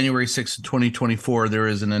 January 6th of 2024, there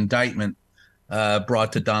is an indictment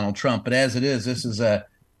brought to Donald Trump. But as it is, this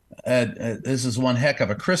is one heck of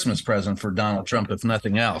a Christmas present for Donald Trump, if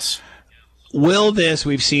nothing else. Will this,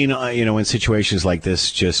 we've seen, in situations like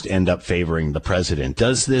this, just end up favoring the president?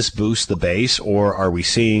 Does this boost the base, or are we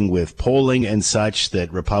seeing with polling and such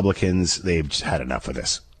that Republicans, they've just had enough of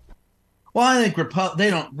this? Well, I think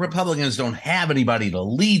Republicans don't have anybody to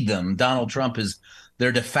lead them. Donald Trump is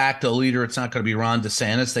their de facto leader. It's not going to be Ron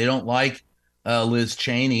DeSantis. They don't like Liz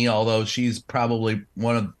Cheney, although she's probably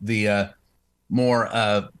one of the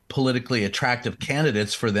more politically attractive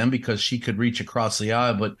candidates for them because she could reach across the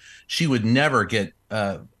aisle, but she would never get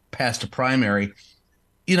past a primary.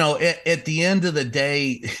 At the end of the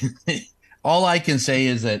day, all I can say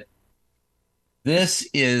is that this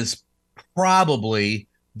is probably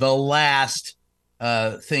the last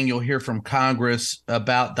thing you'll hear from Congress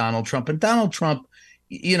about Donald Trump. And Donald Trump,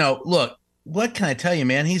 look, what can I tell you,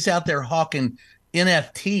 man? He's out there hawking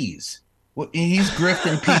NFTs. He's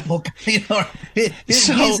grifting people. He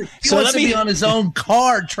wants to be on his own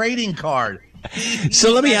trading card.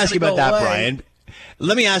 So let me ask you about that, Brian.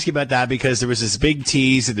 Let me ask you about that, because there was this big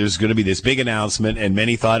tease that there's going to be this big announcement, and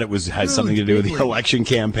many thought it had something to do with the election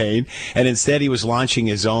campaign, and instead he was launching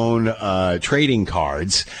his own trading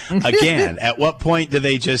cards. Again, at what point do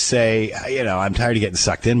they just say, I'm tired of getting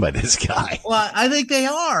sucked in by this guy? Well, I think they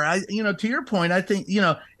are. To your point, I think,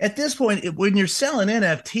 at this point, when you're selling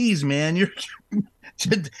NFTs, man, you're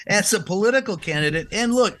as a political candidate,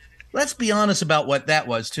 and look, let's be honest about what that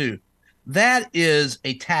was too. That is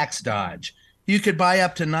a tax dodge. You could buy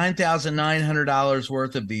up to $9,900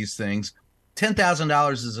 worth of these things.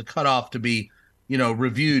 $10,000 is a cutoff to be,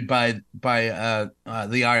 reviewed by the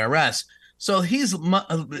IRS. So he's,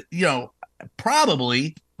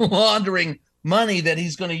 probably laundering money that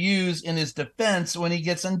he's going to use in his defense when he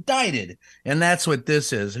gets indicted. And that's what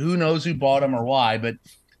this is. Who knows who bought him or why, but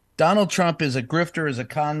Donald Trump is a grifter, is a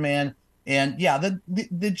con man. And yeah, the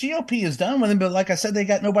GOP is done with him, but like I said, they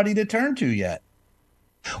got nobody to turn to yet.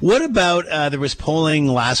 What about there was polling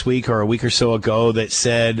last week or a week or so ago that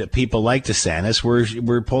said people like DeSantis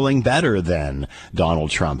were polling better than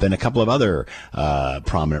Donald Trump and a couple of other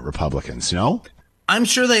prominent Republicans, no? I'm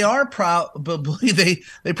sure they are probably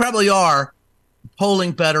they probably are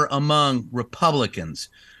polling better among Republicans,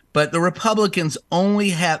 but the Republicans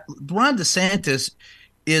only have Ron DeSantis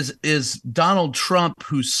is Donald Trump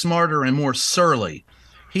who's smarter and more surly.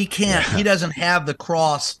 He doesn't have the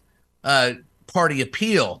cross party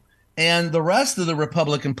appeal, and the rest of the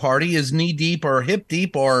Republican Party is knee deep or hip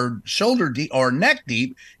deep or shoulder deep or neck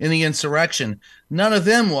deep in the insurrection. None of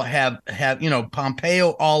them will have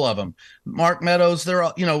Pompeo, all of them. Mark Meadows, they're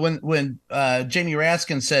all, when Jamie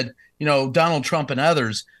Raskin said, Donald Trump and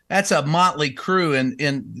others, that's a motley crew, and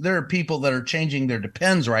there are people that are changing their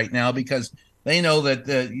depends right now because they know that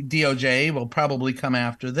the DOJ will probably come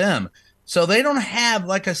after them. So they don't have,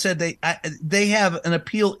 like I said, they have an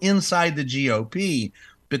appeal inside the GOP,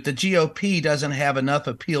 but the GOP doesn't have enough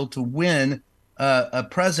appeal to win a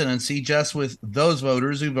presidency just with those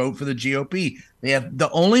voters who vote for the GOP. They have the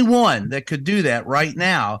only one that could do that right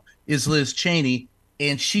now is Liz Cheney,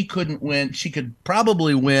 and she couldn't win. She could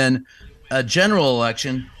probably win a general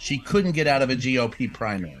election. She couldn't get out of a GOP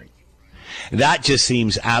primary. That just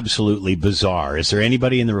seems absolutely bizarre. Is there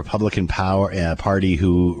anybody in the Republican Party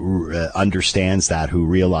who understands that, who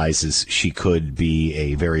realizes she could be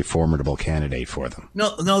a very formidable candidate for them?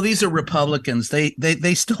 No, these are Republicans.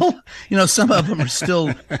 They still, some of them are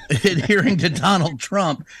still adhering to Donald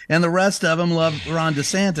Trump, and the rest of them love Ron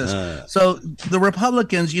DeSantis. So the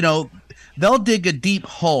Republicans, they'll dig a deep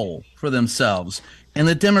hole for themselves, and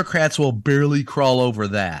the Democrats will barely crawl over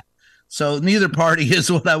that. So neither party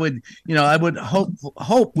is what I would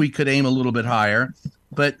hope we could aim a little bit higher,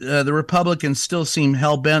 but the Republicans still seem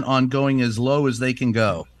hell-bent on going as low as they can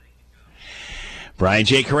go. Brian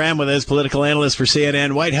J. Karam with us, political analyst for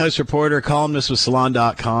CNN, White House reporter, columnist with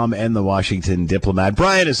Salon.com and the Washington Diplomat.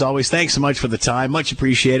 Brian, as always, thanks so much for the time. Much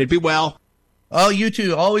appreciated. Be well. Oh, you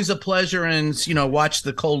too. Always a pleasure, and, watch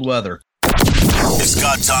the cold weather. If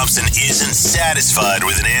Scott Thompson isn't satisfied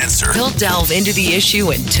with an answer, He'll delve into the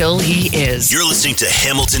issue until he is. You're listening to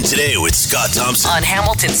Hamilton Today with Scott Thompson On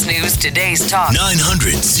Hamilton's News Today's Talk.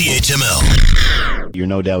 900 CHML. You're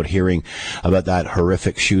no doubt hearing about that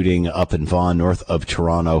horrific shooting up in Vaughan, north of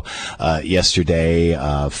Toronto, yesterday.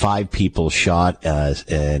 5 people shot,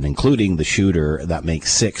 and including the shooter. That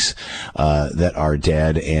makes 6 that are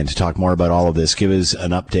dead. And to talk more about all of this, give us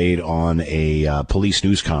an update on a police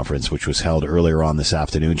news conference which was held earlier on this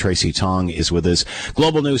afternoon. Tracy Tong is with us,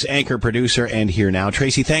 Global News anchor, producer, and here now.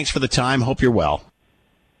 Tracy, thanks for the time. Hope you're well.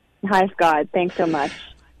 Hi, Scott. Thanks so much.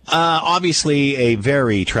 Obviously, a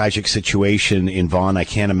very tragic situation in Vaughan. I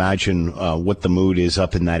can't imagine what the mood is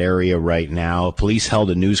up in that area right now. Police held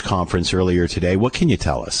a news conference earlier today. What can you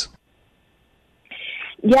tell us?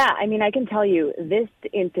 Yeah, I can tell you this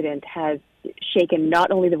incident has shaken not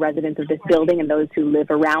only the residents of this building and those who live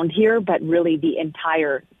around here, but really the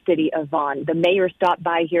entire city of Vaughan. The mayor stopped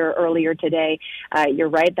by here earlier today. You're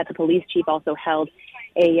right that the police chief also held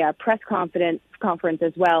a press conference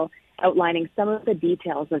as well, outlining some of the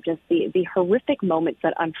details of just the horrific moments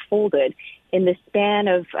that unfolded in the span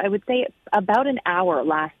of, I would say, about an hour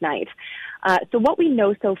last night. So what we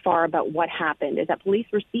know so far about what happened is that police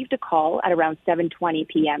received a call at around 7:20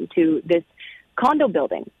 p.m. to this condo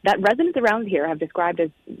building that residents around here have described as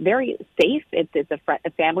very safe. It's a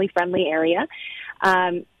family-friendly area.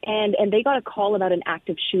 And they got a call about an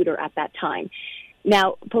active shooter at that time.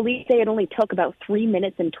 Now, police say it only took about 3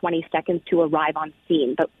 minutes and 20 seconds to arrive on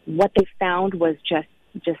scene, but what they found was just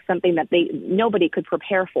something that nobody could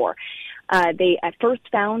prepare for. They at first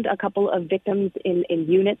found a couple of victims in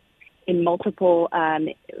units, in multiple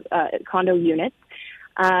condo units,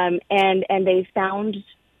 and they found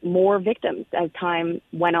more victims as time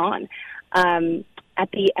went on.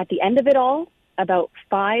 At the end of it all, about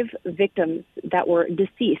 5 victims that were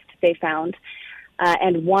deceased they found,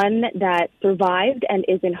 and one that survived and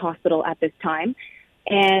is in hospital at this time.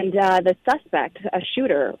 And the suspect, a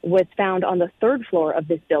shooter, was found on the 3rd floor of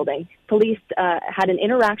this building. Police had an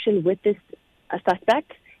interaction with this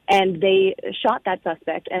suspect, and they shot that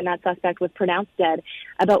suspect, and that suspect was pronounced dead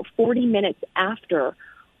about 40 minutes after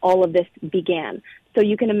all of this began. So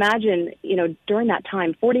you can imagine, during that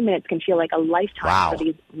time, 40 minutes can feel like a lifetime for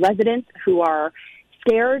these residents who are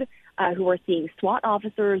scared, who are seeing SWAT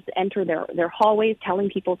officers enter their hallways, telling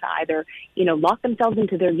people to either, lock themselves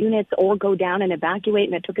into their units or go down and evacuate.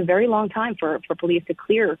 And it took a very long time for police to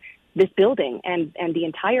clear this building. And the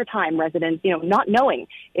entire time, residents, not knowing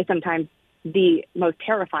is sometimes the most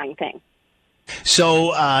terrifying thing.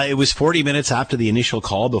 So it was 40 minutes after the initial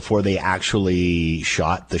call before they actually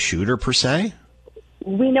shot the shooter, per se?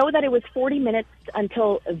 We know that it was 40 minutes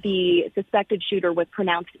until the suspected shooter was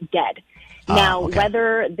pronounced dead. Now,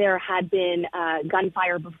 whether there had been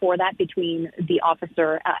gunfire before that between the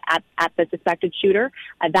officer at the suspected shooter,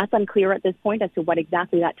 that's unclear at this point as to what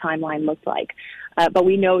exactly that timeline looked like. But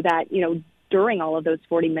we know that, during all of those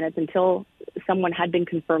 40 minutes until someone had been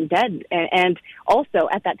confirmed dead. And also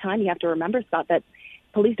at that time, you have to remember, Scott, that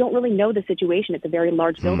police don't really know the situation. It's a very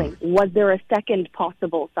large building. Was there a second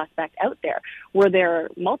possible suspect out there? Were there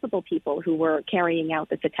multiple people who were carrying out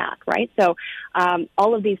this attack, right? So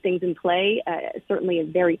all of these things in play, certainly a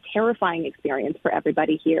very terrifying experience for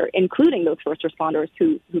everybody here, including those first responders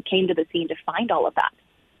who came to the scene to find all of that.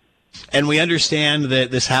 And we understand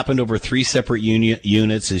that this happened over 3 separate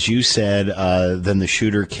units, as you said, then the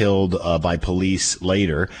shooter killed by police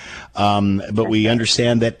later. But we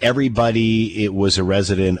understand that it was a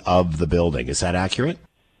resident of the building. Is that accurate?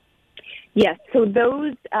 Yes. So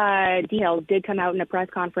those details did come out in a press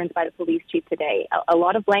conference by the police chief today. A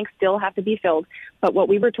lot of blanks still have to be filled. But what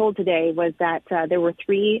we were told today was that there were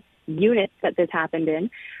 3 units that this happened in,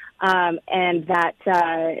 and that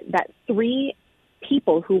 3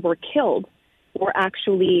 people who were killed were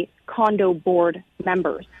actually condo board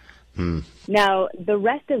members. Now, the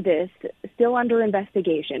rest of this still under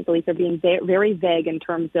investigation. Police are being very vague in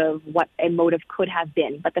terms of what a motive could have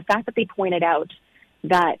been. But the fact that they pointed out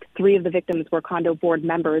that 3 of the victims were condo board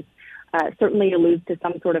members certainly alludes to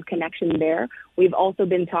some sort of connection there. We've also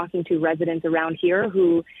been talking to residents around here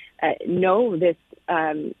who know this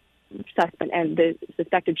suspect and the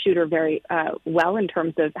suspected shooter very well in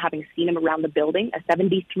terms of having seen him around the building, a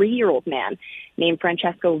 73-year-old man named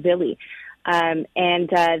Francesco Villi. And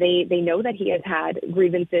they know that he has had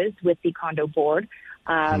grievances with the condo board.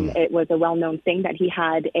 It was a well-known thing that he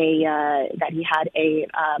had a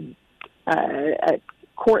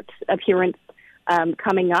court appearance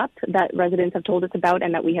coming up that residents have told us about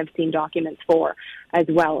and that we have seen documents for as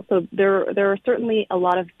well. So there are certainly a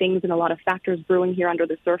lot of things and a lot of factors brewing here under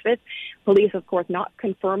the surface. Police, of course, not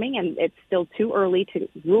confirming, and it's still too early to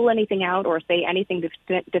rule anything out or say anything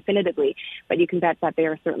definitively, but you can bet that they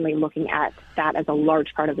are certainly looking at that as a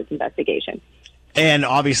large part of this investigation. And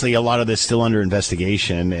obviously a lot of this still under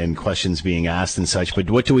investigation and questions being asked and such, but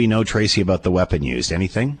what do we know, Tracy, about the weapon used?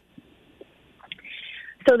 Anything?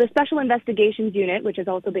 So the Special Investigations Unit, which has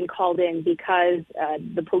also been called in because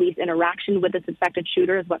the police interaction with the suspected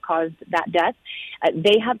shooter is what caused that death,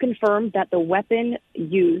 they have confirmed that the weapon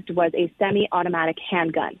used was a semi-automatic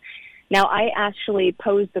handgun. Now, I actually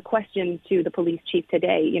posed the question to the police chief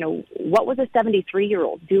today, what was a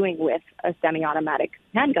 73-year-old doing with a semi-automatic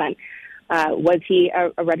handgun? Was he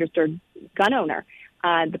a registered gun owner?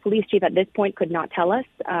 The police chief at this point could not tell us,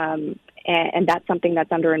 and that's something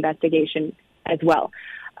that's under investigation as well.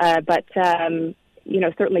 But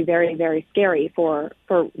certainly very, very scary for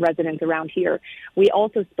residents around here. We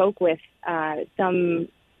also spoke with a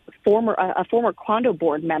former condo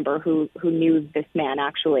board member who knew this man,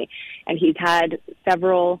 actually, and he's had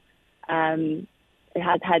several run-ins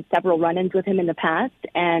with him in the past,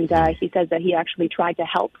 and he says that he actually tried to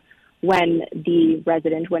help when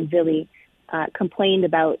Villi complained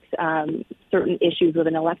about certain issues with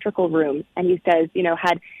an electrical room, and he says,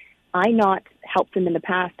 had I not helped him in the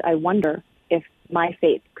past, I wonder if my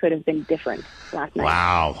fate could have been different last night.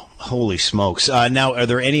 Wow. Holy smokes. Now, are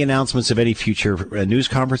there any announcements of any future news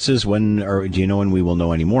conferences? Or do you know when we will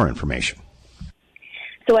know any more information?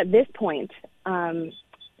 So at this point, the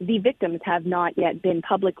victims have not yet been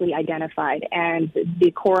publicly identified, and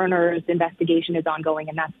the coroner's investigation is ongoing,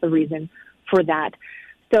 and that's the reason for that.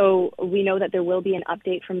 So we know that there will be an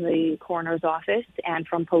update from the coroner's office and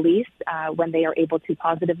from police when they are able to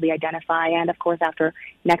positively identify, and of course after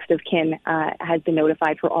next of kin has been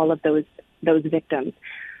notified for all of those victims.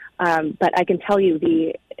 But I can tell you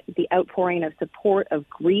the outpouring of support, of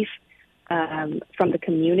grief from the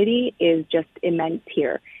community is just immense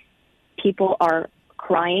here. People are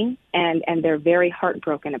crying and they're very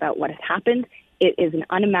heartbroken about what has happened. It is an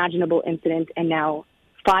unimaginable incident, and now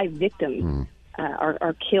 5 victims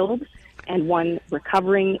are killed and 1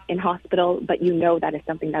 recovering in hospital, but that is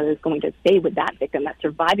something that is going to stay with that victim, that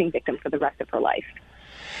surviving victim, for the rest of her life.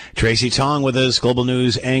 Tracy Tong with us, Global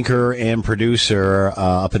News anchor and producer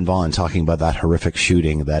up in Vaughan, talking about that horrific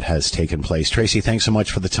shooting that has taken place. Tracy, thanks so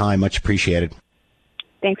much for the time. Much appreciated.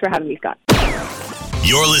 Thanks for having me, Scott.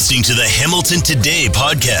 You're listening to the Hamilton Today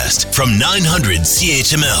podcast from 900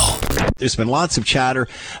 CHML. There's been lots of chatter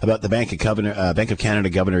about the Bank of Canada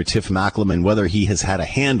Governor Tiff Macklem and whether he has had a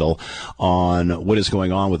handle on what is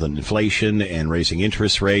going on with inflation and raising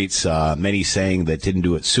interest rates. Many saying that didn't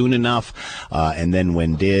do it soon enough, and then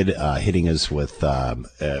when did, hitting us with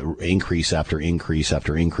increase after increase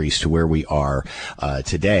after increase to where we are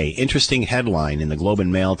today. Interesting headline in the Globe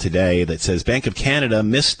and Mail today that says Bank of Canada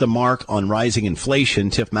missed the mark on rising inflation,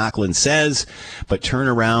 Tiff Macklem says, but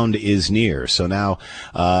turnaround is near. So now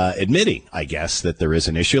admitting, I guess, that there is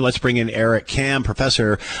an issue. Let's bring in Eric Kam,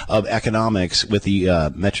 professor of economics with the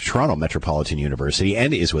Toronto Metropolitan University,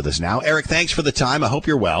 and is with us now. Eric, thanks for the time. I hope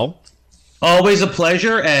you're well. Always a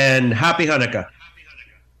pleasure, and happy Hanukkah.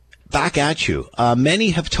 Back at you.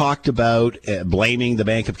 Many have talked about blaming the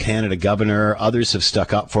Bank of Canada governor. Others have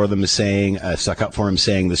stuck up for him, saying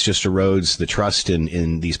this just erodes the trust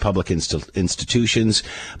in these public institutions.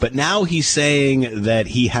 But now he's saying that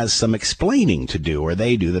he has some explaining to do, or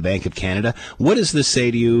they do, the Bank of Canada. What does this say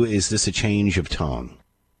to you? Is this a change of tone?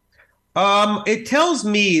 It tells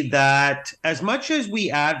me that as much as we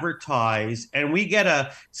advertise and we get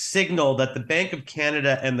a signal that the Bank of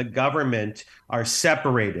Canada and the government are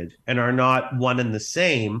separated and are not one and the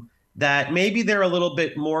same, that maybe they're a little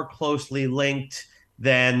bit more closely linked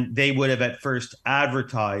than they would have at first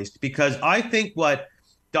advertised. Because I think what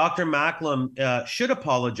Dr. Macklem should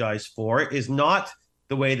apologize for is not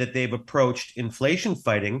the way that they've approached inflation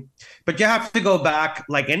fighting, but you have to go back,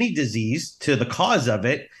 like any disease, to the cause of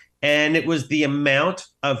it. And it was the amount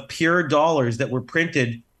of pure dollars that were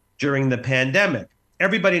printed during the pandemic.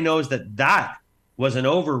 Everybody knows that was an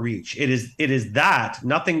overreach. It is that,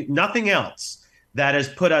 nothing else, that has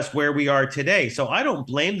put us where we are today. So I don't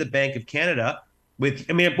blame the Bank of Canada. What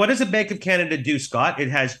does the Bank of Canada do, Scott?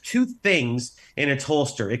 It has two things in its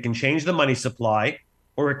holster. It can change the money supply,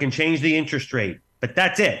 or it can change the interest rate. But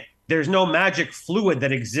that's it. There's no magic fluid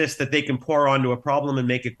that exists that they can pour onto a problem and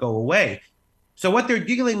make it go away. So what they're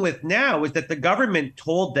dealing with now is that the government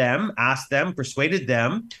told them, asked them, persuaded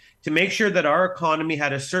them to make sure that our economy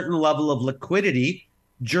had a certain level of liquidity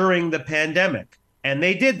during the pandemic. And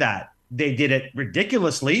they did that. They did it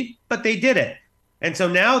ridiculously, but they did it. And so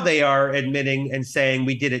now they are admitting and saying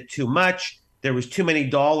we did it too much. There was too many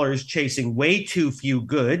dollars chasing way too few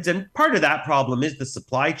goods. And part of that problem is the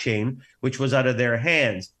supply chain, which was out of their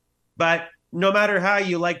hands. But no matter how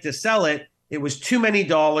you like to sell it, it was too many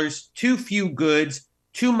dollars, too few goods,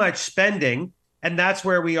 too much spending, and that's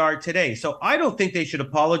where we are today. So I don't think they should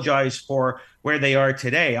apologize for where they are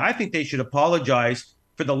today. I think they should apologize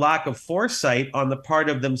for the lack of foresight on the part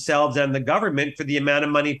of themselves and the government for the amount of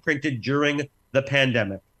money printed during the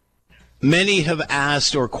pandemic. Many have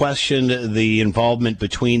asked or questioned the involvement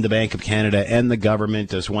between the Bank of Canada and the government.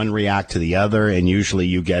 Does one react to the other? And usually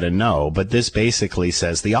you get a no, but this basically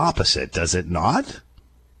says the opposite, does it not?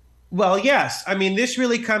 Well, yes. I mean, this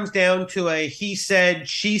really comes down to a he said,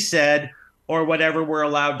 she said, or whatever we're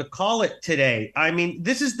allowed to call it today. I mean,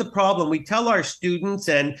 this is the problem. We tell our students,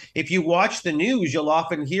 and if you watch the news, you'll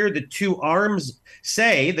often hear the two arms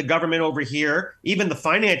say, the government over here, even the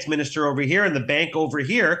finance minister over here and the bank over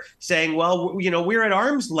here, saying, well, we're at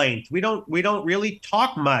arm's length. We don't really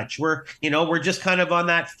talk much. We're just kind of on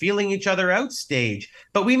that feeling each other out stage.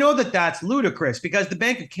 But we know that that's ludicrous, because the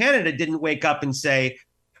Bank of Canada didn't wake up and say,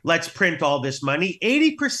 let's print all this money.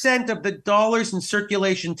 80% of the dollars in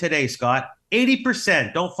circulation today, Scott,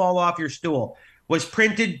 80%, don't fall off your stool, was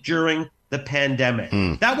printed during the pandemic.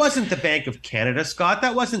 That wasn't the Bank of Canada, Scott.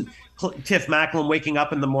 That wasn't Tiff Macklem waking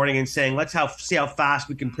up in the morning and saying, let's see how fast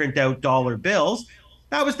we can print out dollar bills.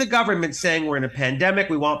 That was the government saying we're in a pandemic.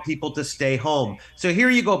 We want people to stay home. So here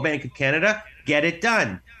you go, Bank of Canada, get it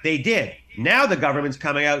done. They did. Now the government's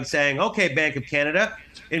coming out and saying, okay, Bank of Canada,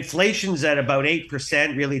 inflation's at about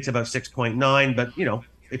 8%. Really, it's about 6.9, but,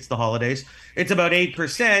 it's the holidays. It's about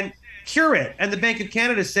 8%. Cure it. And the Bank of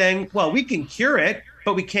Canada is saying, well, we can cure it,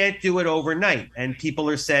 but we can't do it overnight. And people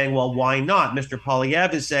are saying, well, why not? Mr.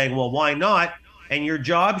 Poilievre is saying, well, why not? And your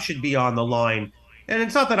job should be on the line. And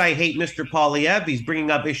it's not that I hate Mr. Poilievre. He's bringing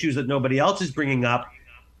up issues that nobody else is bringing up.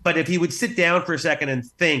 But if he would sit down for a second and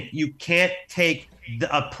think, you can't take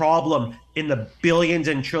a problem in the billions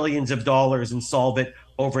and trillions of dollars and solve it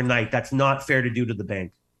overnight. That's not fair to do to the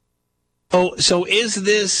bank. Oh, so is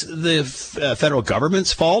this the federal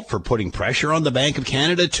government's fault for putting pressure on the Bank of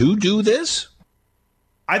Canada to do this?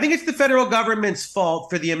 I think it's the federal government's fault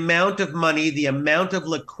for the amount of money, the amount of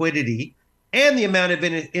liquidity, and the amount of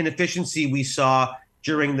inefficiency we saw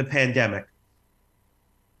during the pandemic.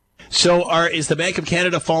 So is the Bank of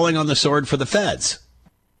Canada falling on the sword for the feds?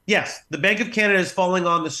 yes, the Bank of Canada is falling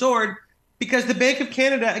on the sword because the Bank of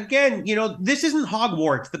Canada, again, this isn't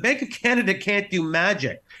Hogwarts. The Bank of Canada can't do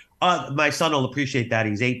magic. My son will appreciate that.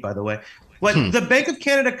 He's 8, by the way. But the Bank of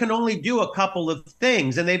Canada can only do a couple of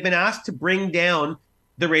things, and they've been asked to bring down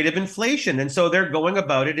the rate of inflation. And so they're going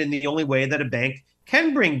about it in the only way that a bank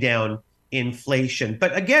can bring down inflation.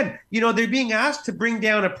 But again, they're being asked to bring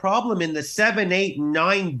down a problem in the 7, 8,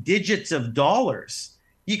 9 digits of dollars.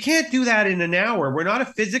 You can't do that in an hour. We're not a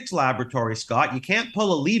physics laboratory, Scott. You can't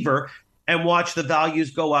pull a lever and watch the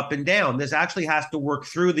values go up and down. This actually has to work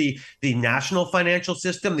through the national financial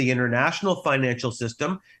system, the international financial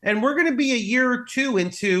system. And we're going to be a year or two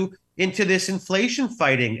into this inflation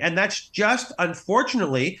fighting. And that's just,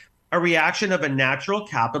 unfortunately, a reaction of a natural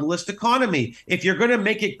capitalist economy. If you're going to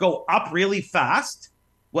make it go up really fast,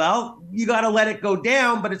 well, you got to let it go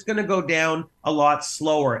down, but it's going to go down a lot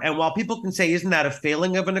slower. And while people can say, isn't that a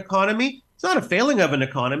failing of an economy? It's not a failing of an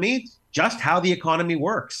economy. It's just how the economy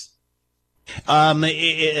works.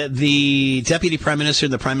 The deputy prime minister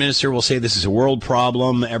and the prime minister will say this is a world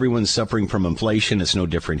problem. Everyone's suffering from inflation. It's no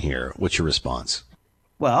different here. What's your response?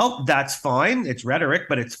 Well, that's fine. It's rhetoric,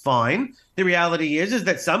 but it's fine. The reality is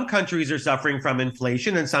that some countries are suffering from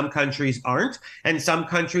inflation and some countries aren't. And some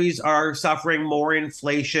countries are suffering more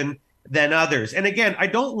inflation than others. And again,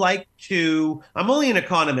 I'm only an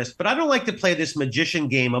economist, but I don't like to play this magician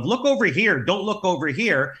game of look over here, don't look over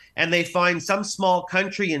here. And they find some small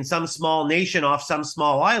country in some small nation off some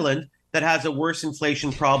small island that has a worse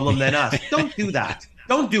inflation problem than us. Don't do that.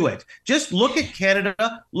 Don't do it. Just look at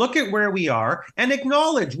Canada, look at where we are, and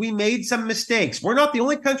acknowledge we made some mistakes. We're not the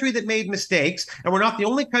only country that made mistakes, and we're not the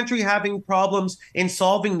only country having problems in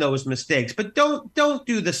solving those mistakes. But don't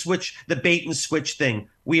do the bait and switch thing.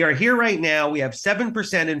 We are here right now. We have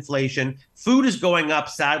 7% inflation. Food is going up,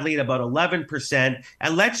 sadly, at about 11%.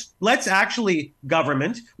 And let's actually,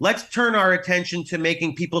 government, let's turn our attention to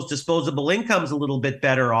making people's disposable incomes a little bit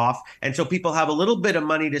better off. And so people have a little bit of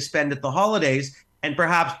money to spend at the holidays and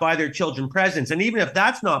perhaps buy their children presents. And even if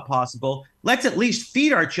that's not possible, let's at least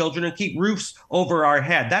feed our children and keep roofs over our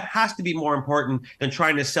head. That has to be more important than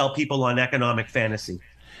trying to sell people on economic fantasy.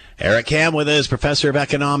 Eric Kam with us, professor of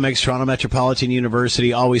economics, Toronto Metropolitan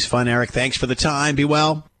University. Always fun, Eric. Thanks for the time. Be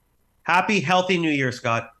well. Happy, healthy New Year,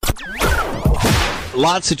 Scott.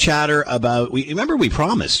 Lots of chatter about, remember we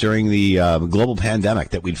promised during the global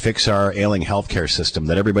pandemic that we'd fix our ailing healthcare system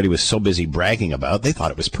that everybody was so busy bragging about. They thought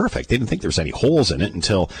it was perfect. They didn't think there was any holes in it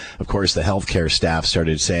until, of course, the healthcare staff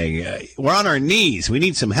started saying, we're on our knees. We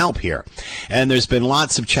need some help here. And there's been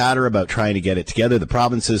lots of chatter about trying to get it together. The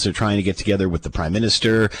provinces are trying to get together with the prime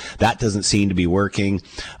minister. That doesn't seem to be working.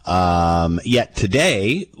 Yet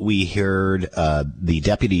today we heard the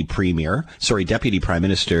deputy prime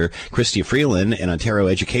minister, Chrystia Freeland, and Ontario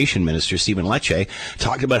Education Minister Stephen Lecce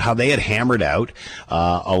talked about how they had hammered out,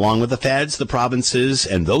 along with the feds, the provinces,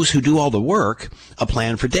 and those who do all the work, a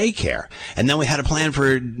plan for daycare. And then we had a plan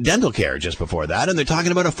for dental care just before that, and they're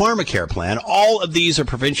talking about a pharmacare plan. All of these are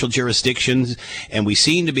provincial jurisdictions, and we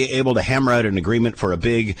seem to be able to hammer out an agreement for a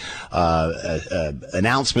big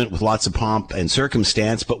announcement with lots of pomp and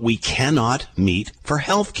circumstance, but we cannot meet for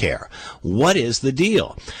health care. What is the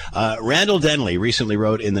deal? Randall Denley recently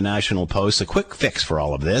wrote in the National Post a quick fix for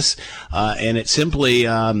all of this, and it's simply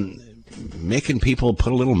making people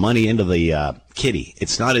put a little money into the kitty.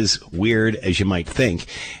 It's not as weird as you might think,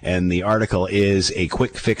 and the article is a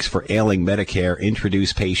quick fix for ailing Medicare.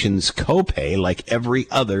 Introduce patients copay like every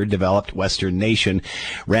other developed Western nation.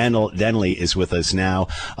 Randall Denley is with us now,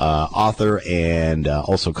 author and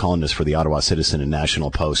also columnist for the Ottawa Citizen and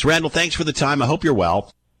National Post. Randall, thanks for the time. I hope you're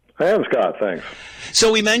well. I am, Scott. Thanks.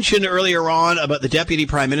 So we mentioned earlier on about the deputy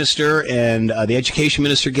prime minister and the education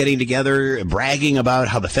minister getting together, bragging about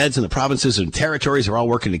how the feds and the provinces and territories are all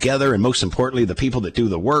working together, and most importantly, the people that do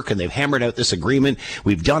the work, and they've hammered out this agreement.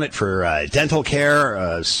 We've done it for dental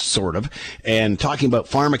care, sort of, and talking about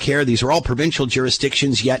pharmacare. These are all provincial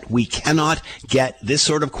jurisdictions, yet we cannot get this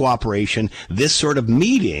sort of cooperation, this sort of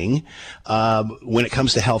meeting when it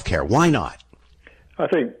comes to healthcare. Why not? I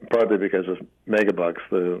think partly because of megabucks.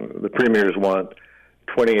 The premiers want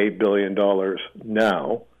 $28 billion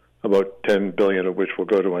now, about $10 billion of which will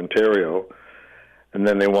go to Ontario, and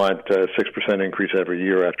then they want a 6% increase every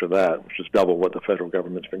year after that, which is double what the federal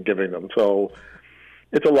government's been giving them. So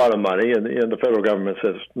it's a lot of money, and the federal government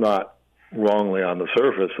says not wrongly on the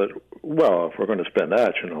surface that, well, if we're going to spend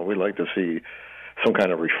that, we'd like to see some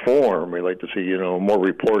kind of reform. We'd like to see, more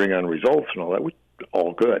reporting on results and all that.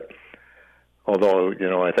 All good. Although,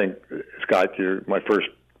 I think, Scott, my first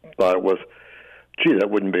thought was, gee,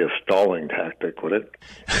 that wouldn't be a stalling tactic, would it?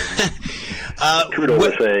 Trudeau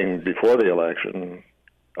was saying before the election,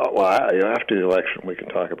 after the election, we can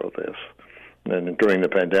talk about this. And during the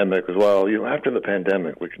pandemic as well, after the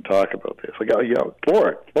pandemic, we can talk about this.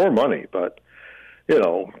 More money, but,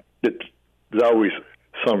 there's always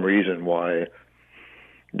some reason why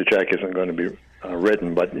the check isn't going to be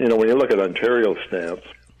written. But, when you look at Ontario's stance,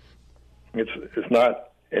 it's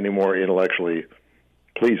not any more intellectually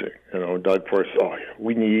pleasing. Doug Ford says,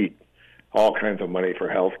 we need all kinds of money for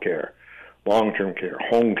health care, long-term care,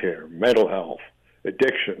 home care, mental health,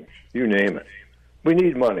 addiction, you name it. We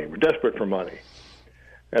need money. We're desperate for money.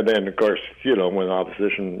 And then, of course, when the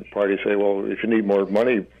opposition parties say, well, if you need more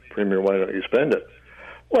money, Premier, why don't you spend it?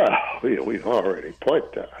 Well, we've already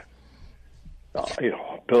put,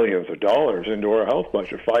 billions of dollars into our health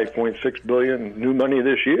budget, $5.6 billion new money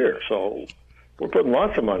this year. So we're putting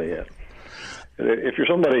lots of money in. If you're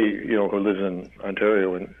somebody, who lives in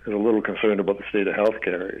Ontario and is a little concerned about the state of health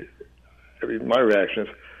care, my reaction is,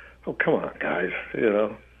 oh, come on, guys,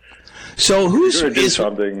 So who's going to do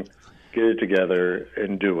something, get it together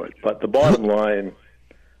and do it. But the bottom line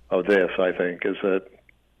of this, I think, is that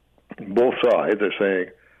both sides are saying,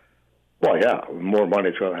 well, yeah, more money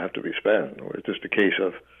is going to have to be spent. It's just a case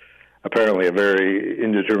of apparently a very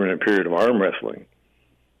indeterminate period of arm wrestling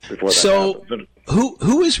before that happens.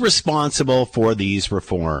 Who is responsible for these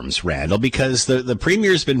reforms, Randall? Because the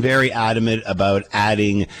Premier's been very adamant about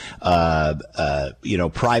adding,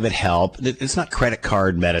 private help. It's not credit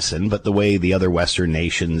card medicine, but the way the other Western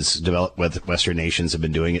nations have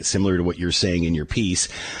been doing it, similar to what you're saying in your piece.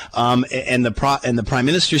 And the Prime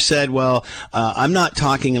Minister said, well, I'm not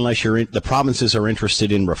talking unless the provinces are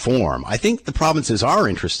interested in reform. I think the provinces are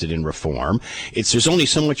interested in reform. There's only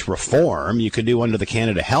so much reform you could do under the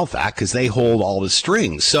Canada Health Act because they hold all the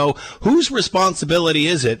strings. So whose responsibility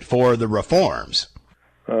is it for the reforms?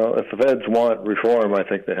 Well, if the feds want reform, I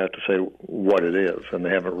think they have to say what it is, and they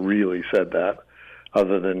haven't really said that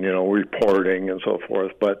other than, reporting and so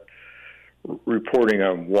forth. But reporting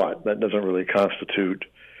on what? That doesn't really constitute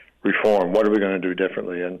reform. What are we going to do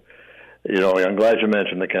differently? And, I'm glad you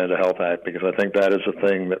mentioned the Canada Health Act because I think that is the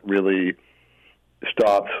thing that really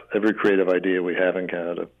stops every creative idea we have in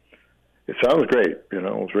Canada. It sounds great. It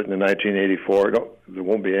was written in 1984. There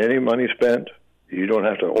won't be any money spent. You don't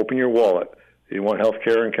have to open your wallet. You want health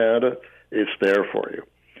care in Canada? It's there for you.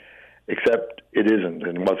 Except it isn't.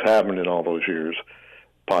 And what's happened in all those years,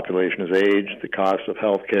 population has aged, the cost of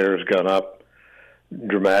health care has gone up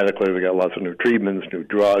dramatically. We got lots of new treatments, new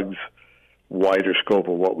drugs, wider scope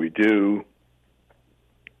of what we do.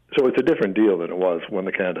 So it's a different deal than it was when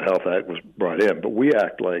the Canada Health Act was brought in. But we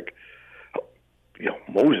act like,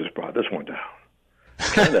 Moses brought this one down.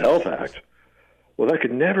 Canada Health Act, well, that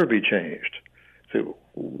could never be changed. So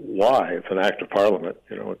why? It's an act of Parliament.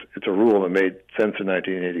 It's a rule that made sense in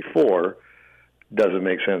 1984. Doesn't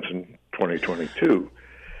make sense in 2022.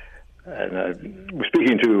 And I was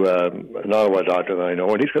speaking to an Ottawa doctor that I know,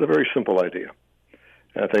 and he's got a very simple idea.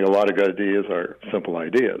 And I think a lot of good ideas are simple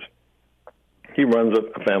ideas. He runs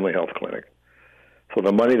a family health clinic. So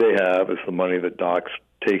the money they have is the money that docs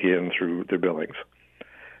take in through their billings.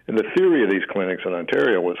 And the theory of these clinics in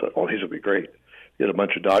Ontario was that, these would be great. You had a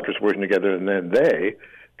bunch of doctors working together, and then they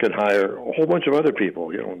could hire a whole bunch of other people,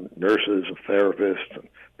 nurses, therapists, and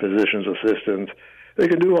physicians' assistants. They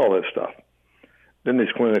can do all this stuff. Then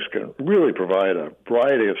these clinics can really provide a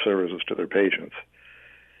variety of services to their patients.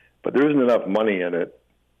 But there isn't enough money in it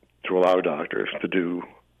to allow doctors to do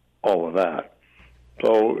all of that.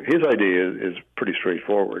 So his idea is pretty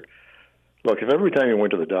straightforward. Look, if every time you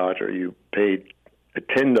went to the doctor, you paid a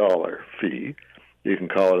 $10 fee, you can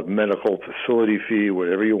call it a medical facility fee,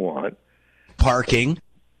 whatever you want. Parking.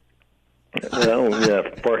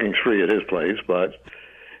 Parking's free at his place, but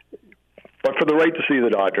for the right to see the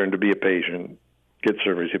doctor and to be a patient, get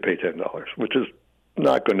service, you pay $10, which is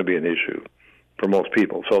not going to be an issue for most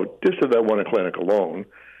people. So just at that one clinic alone,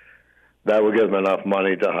 that would give them enough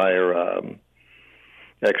money to hire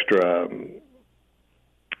extra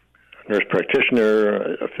nurse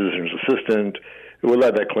practitioner, a physician's assistant. It would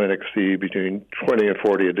let that clinic see between 20 and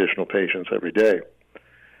 40 additional patients every day.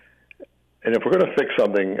 And if we're going to fix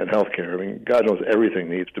something in healthcare, God knows everything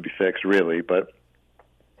needs to be fixed, really, but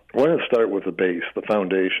we're going to start with the base, the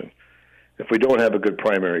foundation. If we don't have a good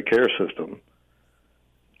primary care system,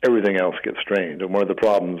 everything else gets strained. And one of the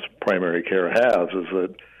problems primary care has is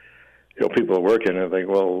that people are working and think,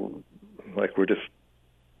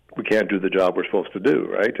 we can't do the job we're supposed to do,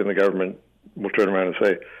 right? And the government will turn around and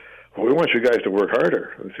say, we want you guys to work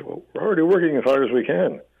harder. And they say, we're already working as hard as we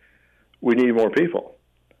can. We need more people.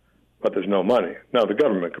 But there's no money. Now, the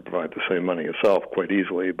government could provide the same money itself quite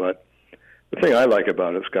easily, but the thing I like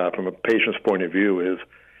about it, Scott, from a patient's point of view is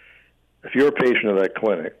If you're a patient of that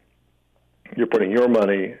clinic, you're putting your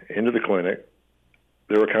money into the clinic,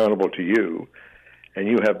 they're accountable to you, and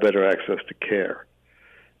you have better access to care.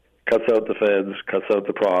 Cuts out the feds, cuts out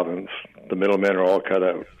the province, the middlemen are all cut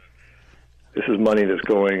out. This is money that's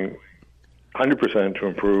going 100% to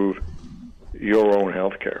improve your own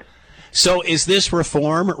health care. So is this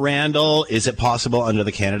reform, Randall? Is it possible under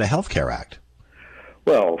the Canada Health Care Act?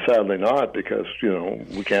 Well, sadly not, because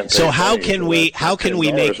we can't. Pay so how can we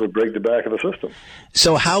make would break the back of the system?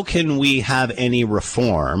 So how can we have any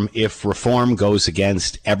reform if reform goes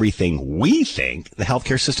against everything we think the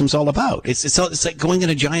healthcare system's all about? It's like going in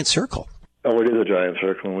a giant circle. Oh, it is a giant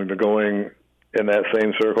circle, and we've been going in that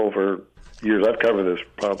same circle for years. I've covered this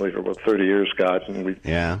probably for about 30 years, Scott, and we've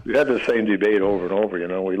had the same debate over and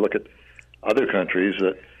over. We look at other countries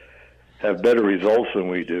that have better results than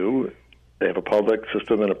we do. They have a public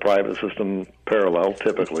system and a private system parallel,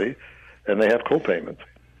 typically, and they have co-payments.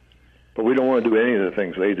 But we don't want to do any of the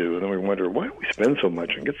things they do, and then we wonder, why do we spend so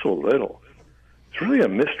much and get so little? It's really a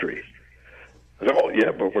mystery.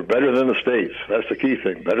 But we're better than the States. That's the key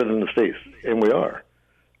thing, better than the States, and we are.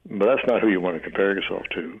 But that's not who you want to compare yourself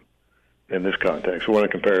to in this context. We want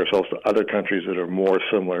to compare ourselves to other countries that are more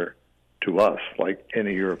similar to us, like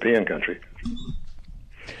any European country.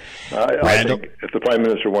 I think if the Prime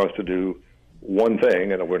Minister wants to do one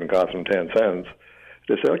thing, and it wouldn't cost them 10 cents,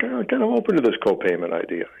 to say, okay, I'm kind of open to this co-payment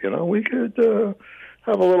idea. We could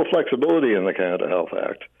have a little flexibility in the Canada Health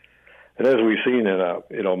Act. And as we've seen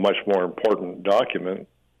in a much more important document,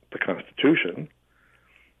 the Constitution,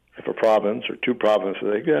 if a province or two provinces,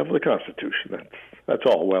 they have the Constitution. That's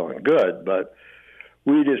all well and good, but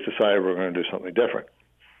we just decided we're going to do something different.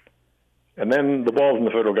 And then the ball's in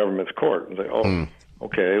the federal government's court and say,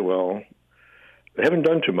 okay, well, they haven't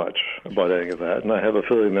done too much about any of that. And I have a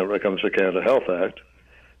feeling that when it comes to the Canada Health Act,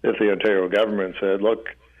 if the Ontario government said, look,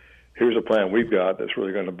 here's a plan we've got that's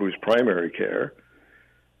really going to boost primary care,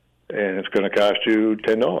 and it's going to cost you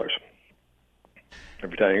 $10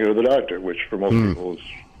 every time you go to the doctor, which for most people is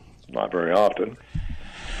not very often,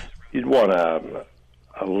 you'd want a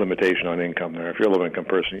limitation on income there. If you're a low-income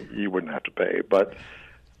person, you wouldn't have to pay. But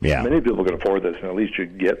many people can afford this, and at least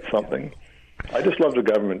you'd get something. I just love the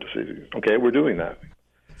government to say, okay, we're doing that.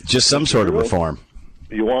 Just some sort of reform.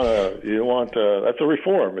 That's a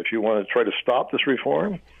reform. If you want to try to stop this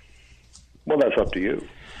reform, well, that's up to you.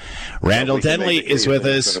 Randall Denley is with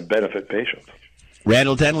us. It's going to benefit patients.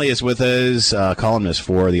 Randall Denley is with us, columnist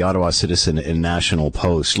for the Ottawa Citizen and National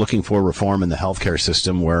Post, looking for reform in the healthcare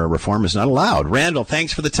system where reform is not allowed. Randall,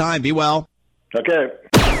 thanks for the time. Be well. Okay.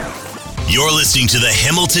 You're listening to the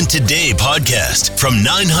Hamilton Today podcast from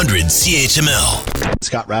 900 CHML.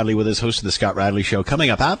 Scott Radley with us, host of the Scott Radley Show. Coming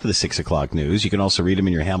up after the 6 o'clock news, you can also read him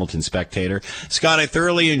in your Hamilton Spectator. Scott, I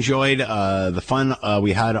thoroughly enjoyed the fun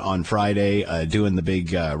we had on Friday doing the big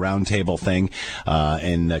roundtable thing,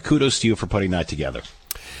 and kudos to you for putting that together.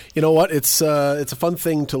 You know what? It's a fun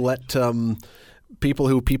thing to let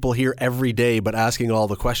people hear every day, but asking all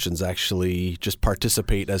the questions actually just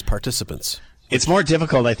participate as participants. It's more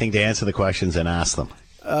difficult, I think, to answer the questions and ask them.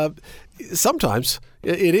 Sometimes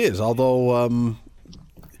it is, although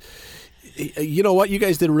you know what, you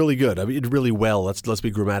guys did really good. I mean, you did really well. Let's be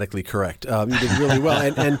grammatically correct. You did really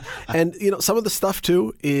well, and you know, some of the stuff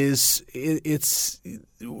too is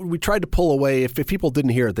we tried to pull away. If people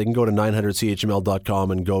didn't hear it, they can go to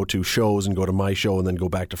 900chml.com and go to shows and go to my show and then go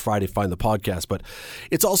back to Friday, find the podcast. But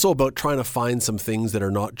it's also about trying to find some things that are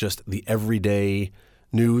not just the everyday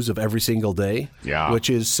news of every single day, which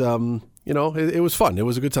is, it was fun. It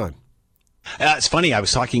was a good time. It's funny. I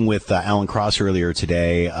was talking with Alan Cross earlier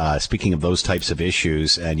today, speaking of those types of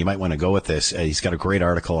issues, and you might want to go with this. He's got a great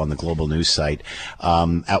article on the Global News site.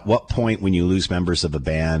 At what point when you lose members of a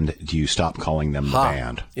band do you stop calling them the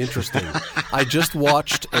band? Interesting. I just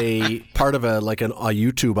watched a part of a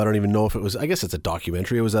YouTube. I don't even know if it was, I guess it's a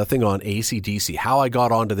documentary. It was a thing on AC/DC. How I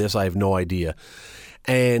got onto this, I have no idea.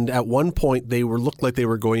 And at one point, looked like they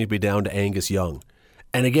were going to be down to Angus Young.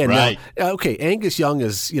 And again, right. Angus Young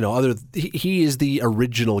is, he is the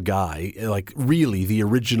original guy, like really the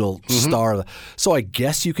original star. So I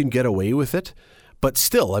guess you can get away with it. But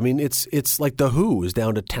still, I mean, it's like The Who is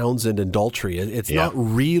down to Townsend and Daltrey. It's not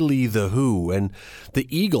really The Who. And the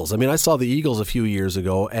Eagles, I mean, I saw the Eagles a few years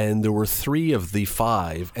ago, and there were 3 of the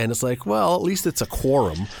 5. And it's like, well, at least it's a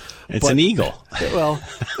quorum. It's an eagle. Well,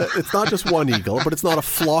 it's not just one eagle, but it's not a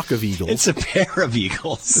flock of eagles. It's a pair of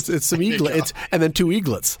eagles. It's some eaglets, and then 2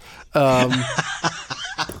 eaglets.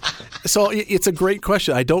 So it's a great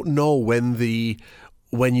question. I don't know when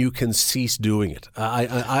you can cease doing it.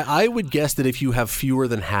 I would guess that if you have fewer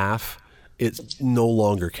than half, it no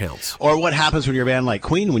longer counts. Or what happens when you're a band like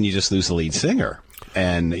Queen when you just lose the lead singer?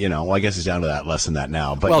 And, I guess it's down to that less than that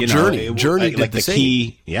now. But, Journey did like the same.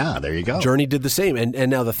 Key, yeah, there you go. Journey did the same. And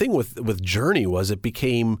now the thing with Journey was it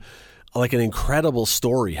became like an incredible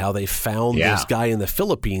story how they found this guy in the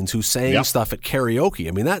Philippines who sang stuff at karaoke.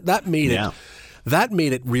 I mean, that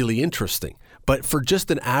made it really interesting. But for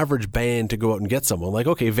just an average band to go out and get someone like,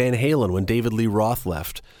 okay, Van Halen, when David Lee Roth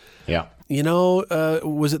left,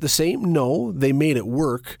 was it the same? No, they made it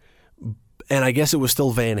work, and I guess it was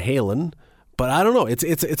still Van Halen. But I don't know.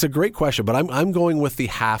 It's a great question, but I'm going with the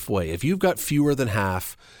halfway. If you've got fewer than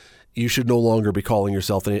half, you should no longer be calling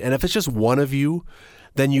yourself an. And if it's just one of you,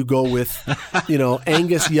 then you go with,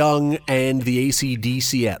 Angus Young and the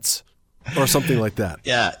AC/DCettes or something like that.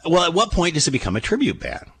 Yeah. Well, at what point does it become a tribute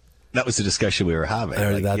band? That was the discussion we were having.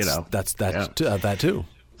 That too.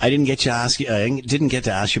 I didn't get to ask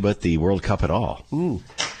you about the World Cup at all.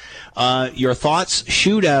 Your thoughts?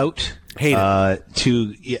 Shootout. Hate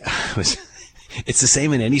it. It's the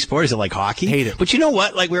same in any sport. Is it like hockey? Hate it. But you know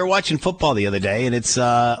what? Like we were watching football the other day, and it's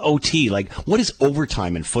OT. Like, what is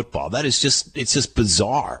overtime in football? It's just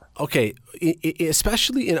bizarre. Okay,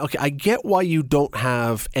 especially I get why you don't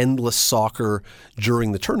have endless soccer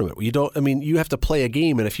during the tournament. You have to play a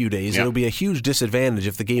game in a few days. Yeah. It would be a huge disadvantage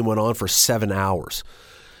if the game went on for 7 hours.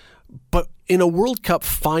 But in a World Cup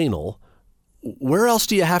final, where else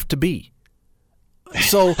do you have to be?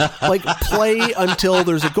 So, play until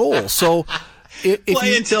there's a goal. So,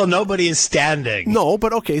 play until nobody is standing. No,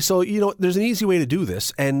 but okay, so, there's an easy way to do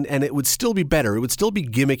this, and it would still be better. It would still be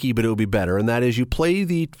gimmicky, but it would be better, and that is you play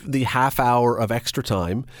the half hour of extra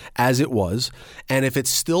time, as it was, and if it's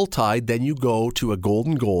still tied, then you go to a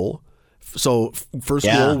golden goal. So, first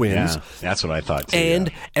goal wins. Yeah. That's what I thought, too.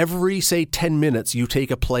 And every, say, 10 minutes, you take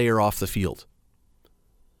a player off the field.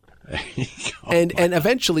 And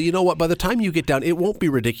eventually, you know what? By the time you get down, it won't be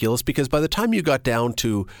ridiculous because by the time you got down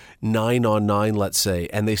to 9-on-9, let's say,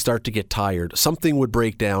 and they start to get tired, something would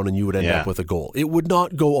break down and you would end up with a goal. It would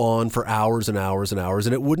not go on for hours and hours and hours,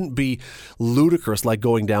 and it wouldn't be ludicrous like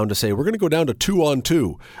going down to say, we're going to go down to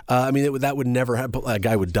 2-on-2. That would never happen. A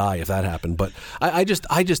guy would die if that happened. But I just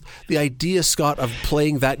the idea, Scott, of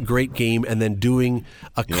playing that great game and then doing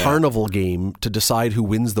a carnival game to decide who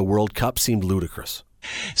wins the World Cup seemed ludicrous.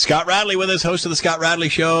 Scott Radley with us, host of the Scott Radley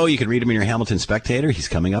Show. You can read him in your Hamilton Spectator. He's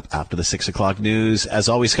coming up after the 6 o'clock news. As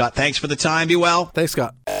always, Scott, thanks for the time. Be well. Thanks,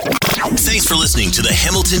 Scott. Thanks for listening to the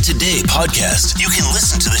Hamilton Today podcast. You can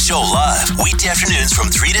listen to the show live weekday afternoons from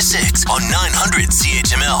 3 to 6 on 900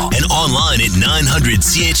 CHML and online at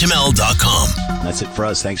 900CHML.com. That's it for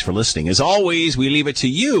us. Thanks for listening. As always, we leave it to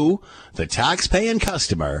you, the tax-paying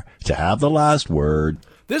customer, to have the last word.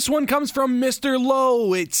 This one comes from Mr.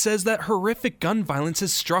 Lowe. It says that horrific gun violence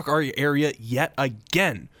has struck our area yet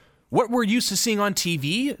again. What we're used to seeing on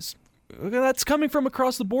TV, that's coming from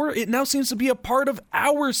across the border. It now seems to be a part of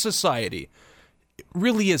our society. It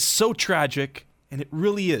really is so tragic, and it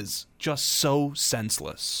really is just so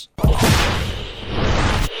senseless.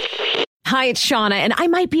 Hi, it's Shauna, and I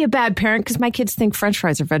might be a bad parent because my kids think French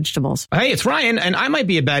fries are vegetables. Hey, it's Ryan, and I might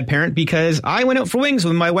be a bad parent because I went out for wings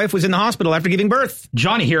when my wife was in the hospital after giving birth.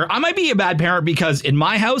 Johnny here. I might be a bad parent because in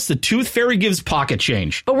my house, the tooth fairy gives pocket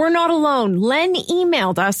change. But we're not alone. Len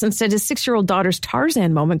emailed us and said his 6-year-old daughter's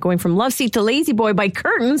Tarzan moment going from love seat to lazy boy by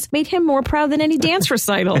curtains made him more proud than any dance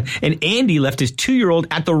recital. And Andy left his 2-year-old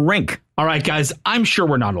at the rink. All right, guys, I'm sure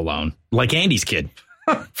we're not alone. Like Andy's kid.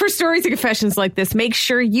 For stories and confessions like this, make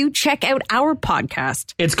sure you check out our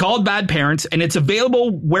podcast. It's called Bad Parents, and it's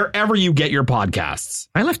available wherever you get your podcasts.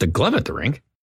 I left a glove at the rink.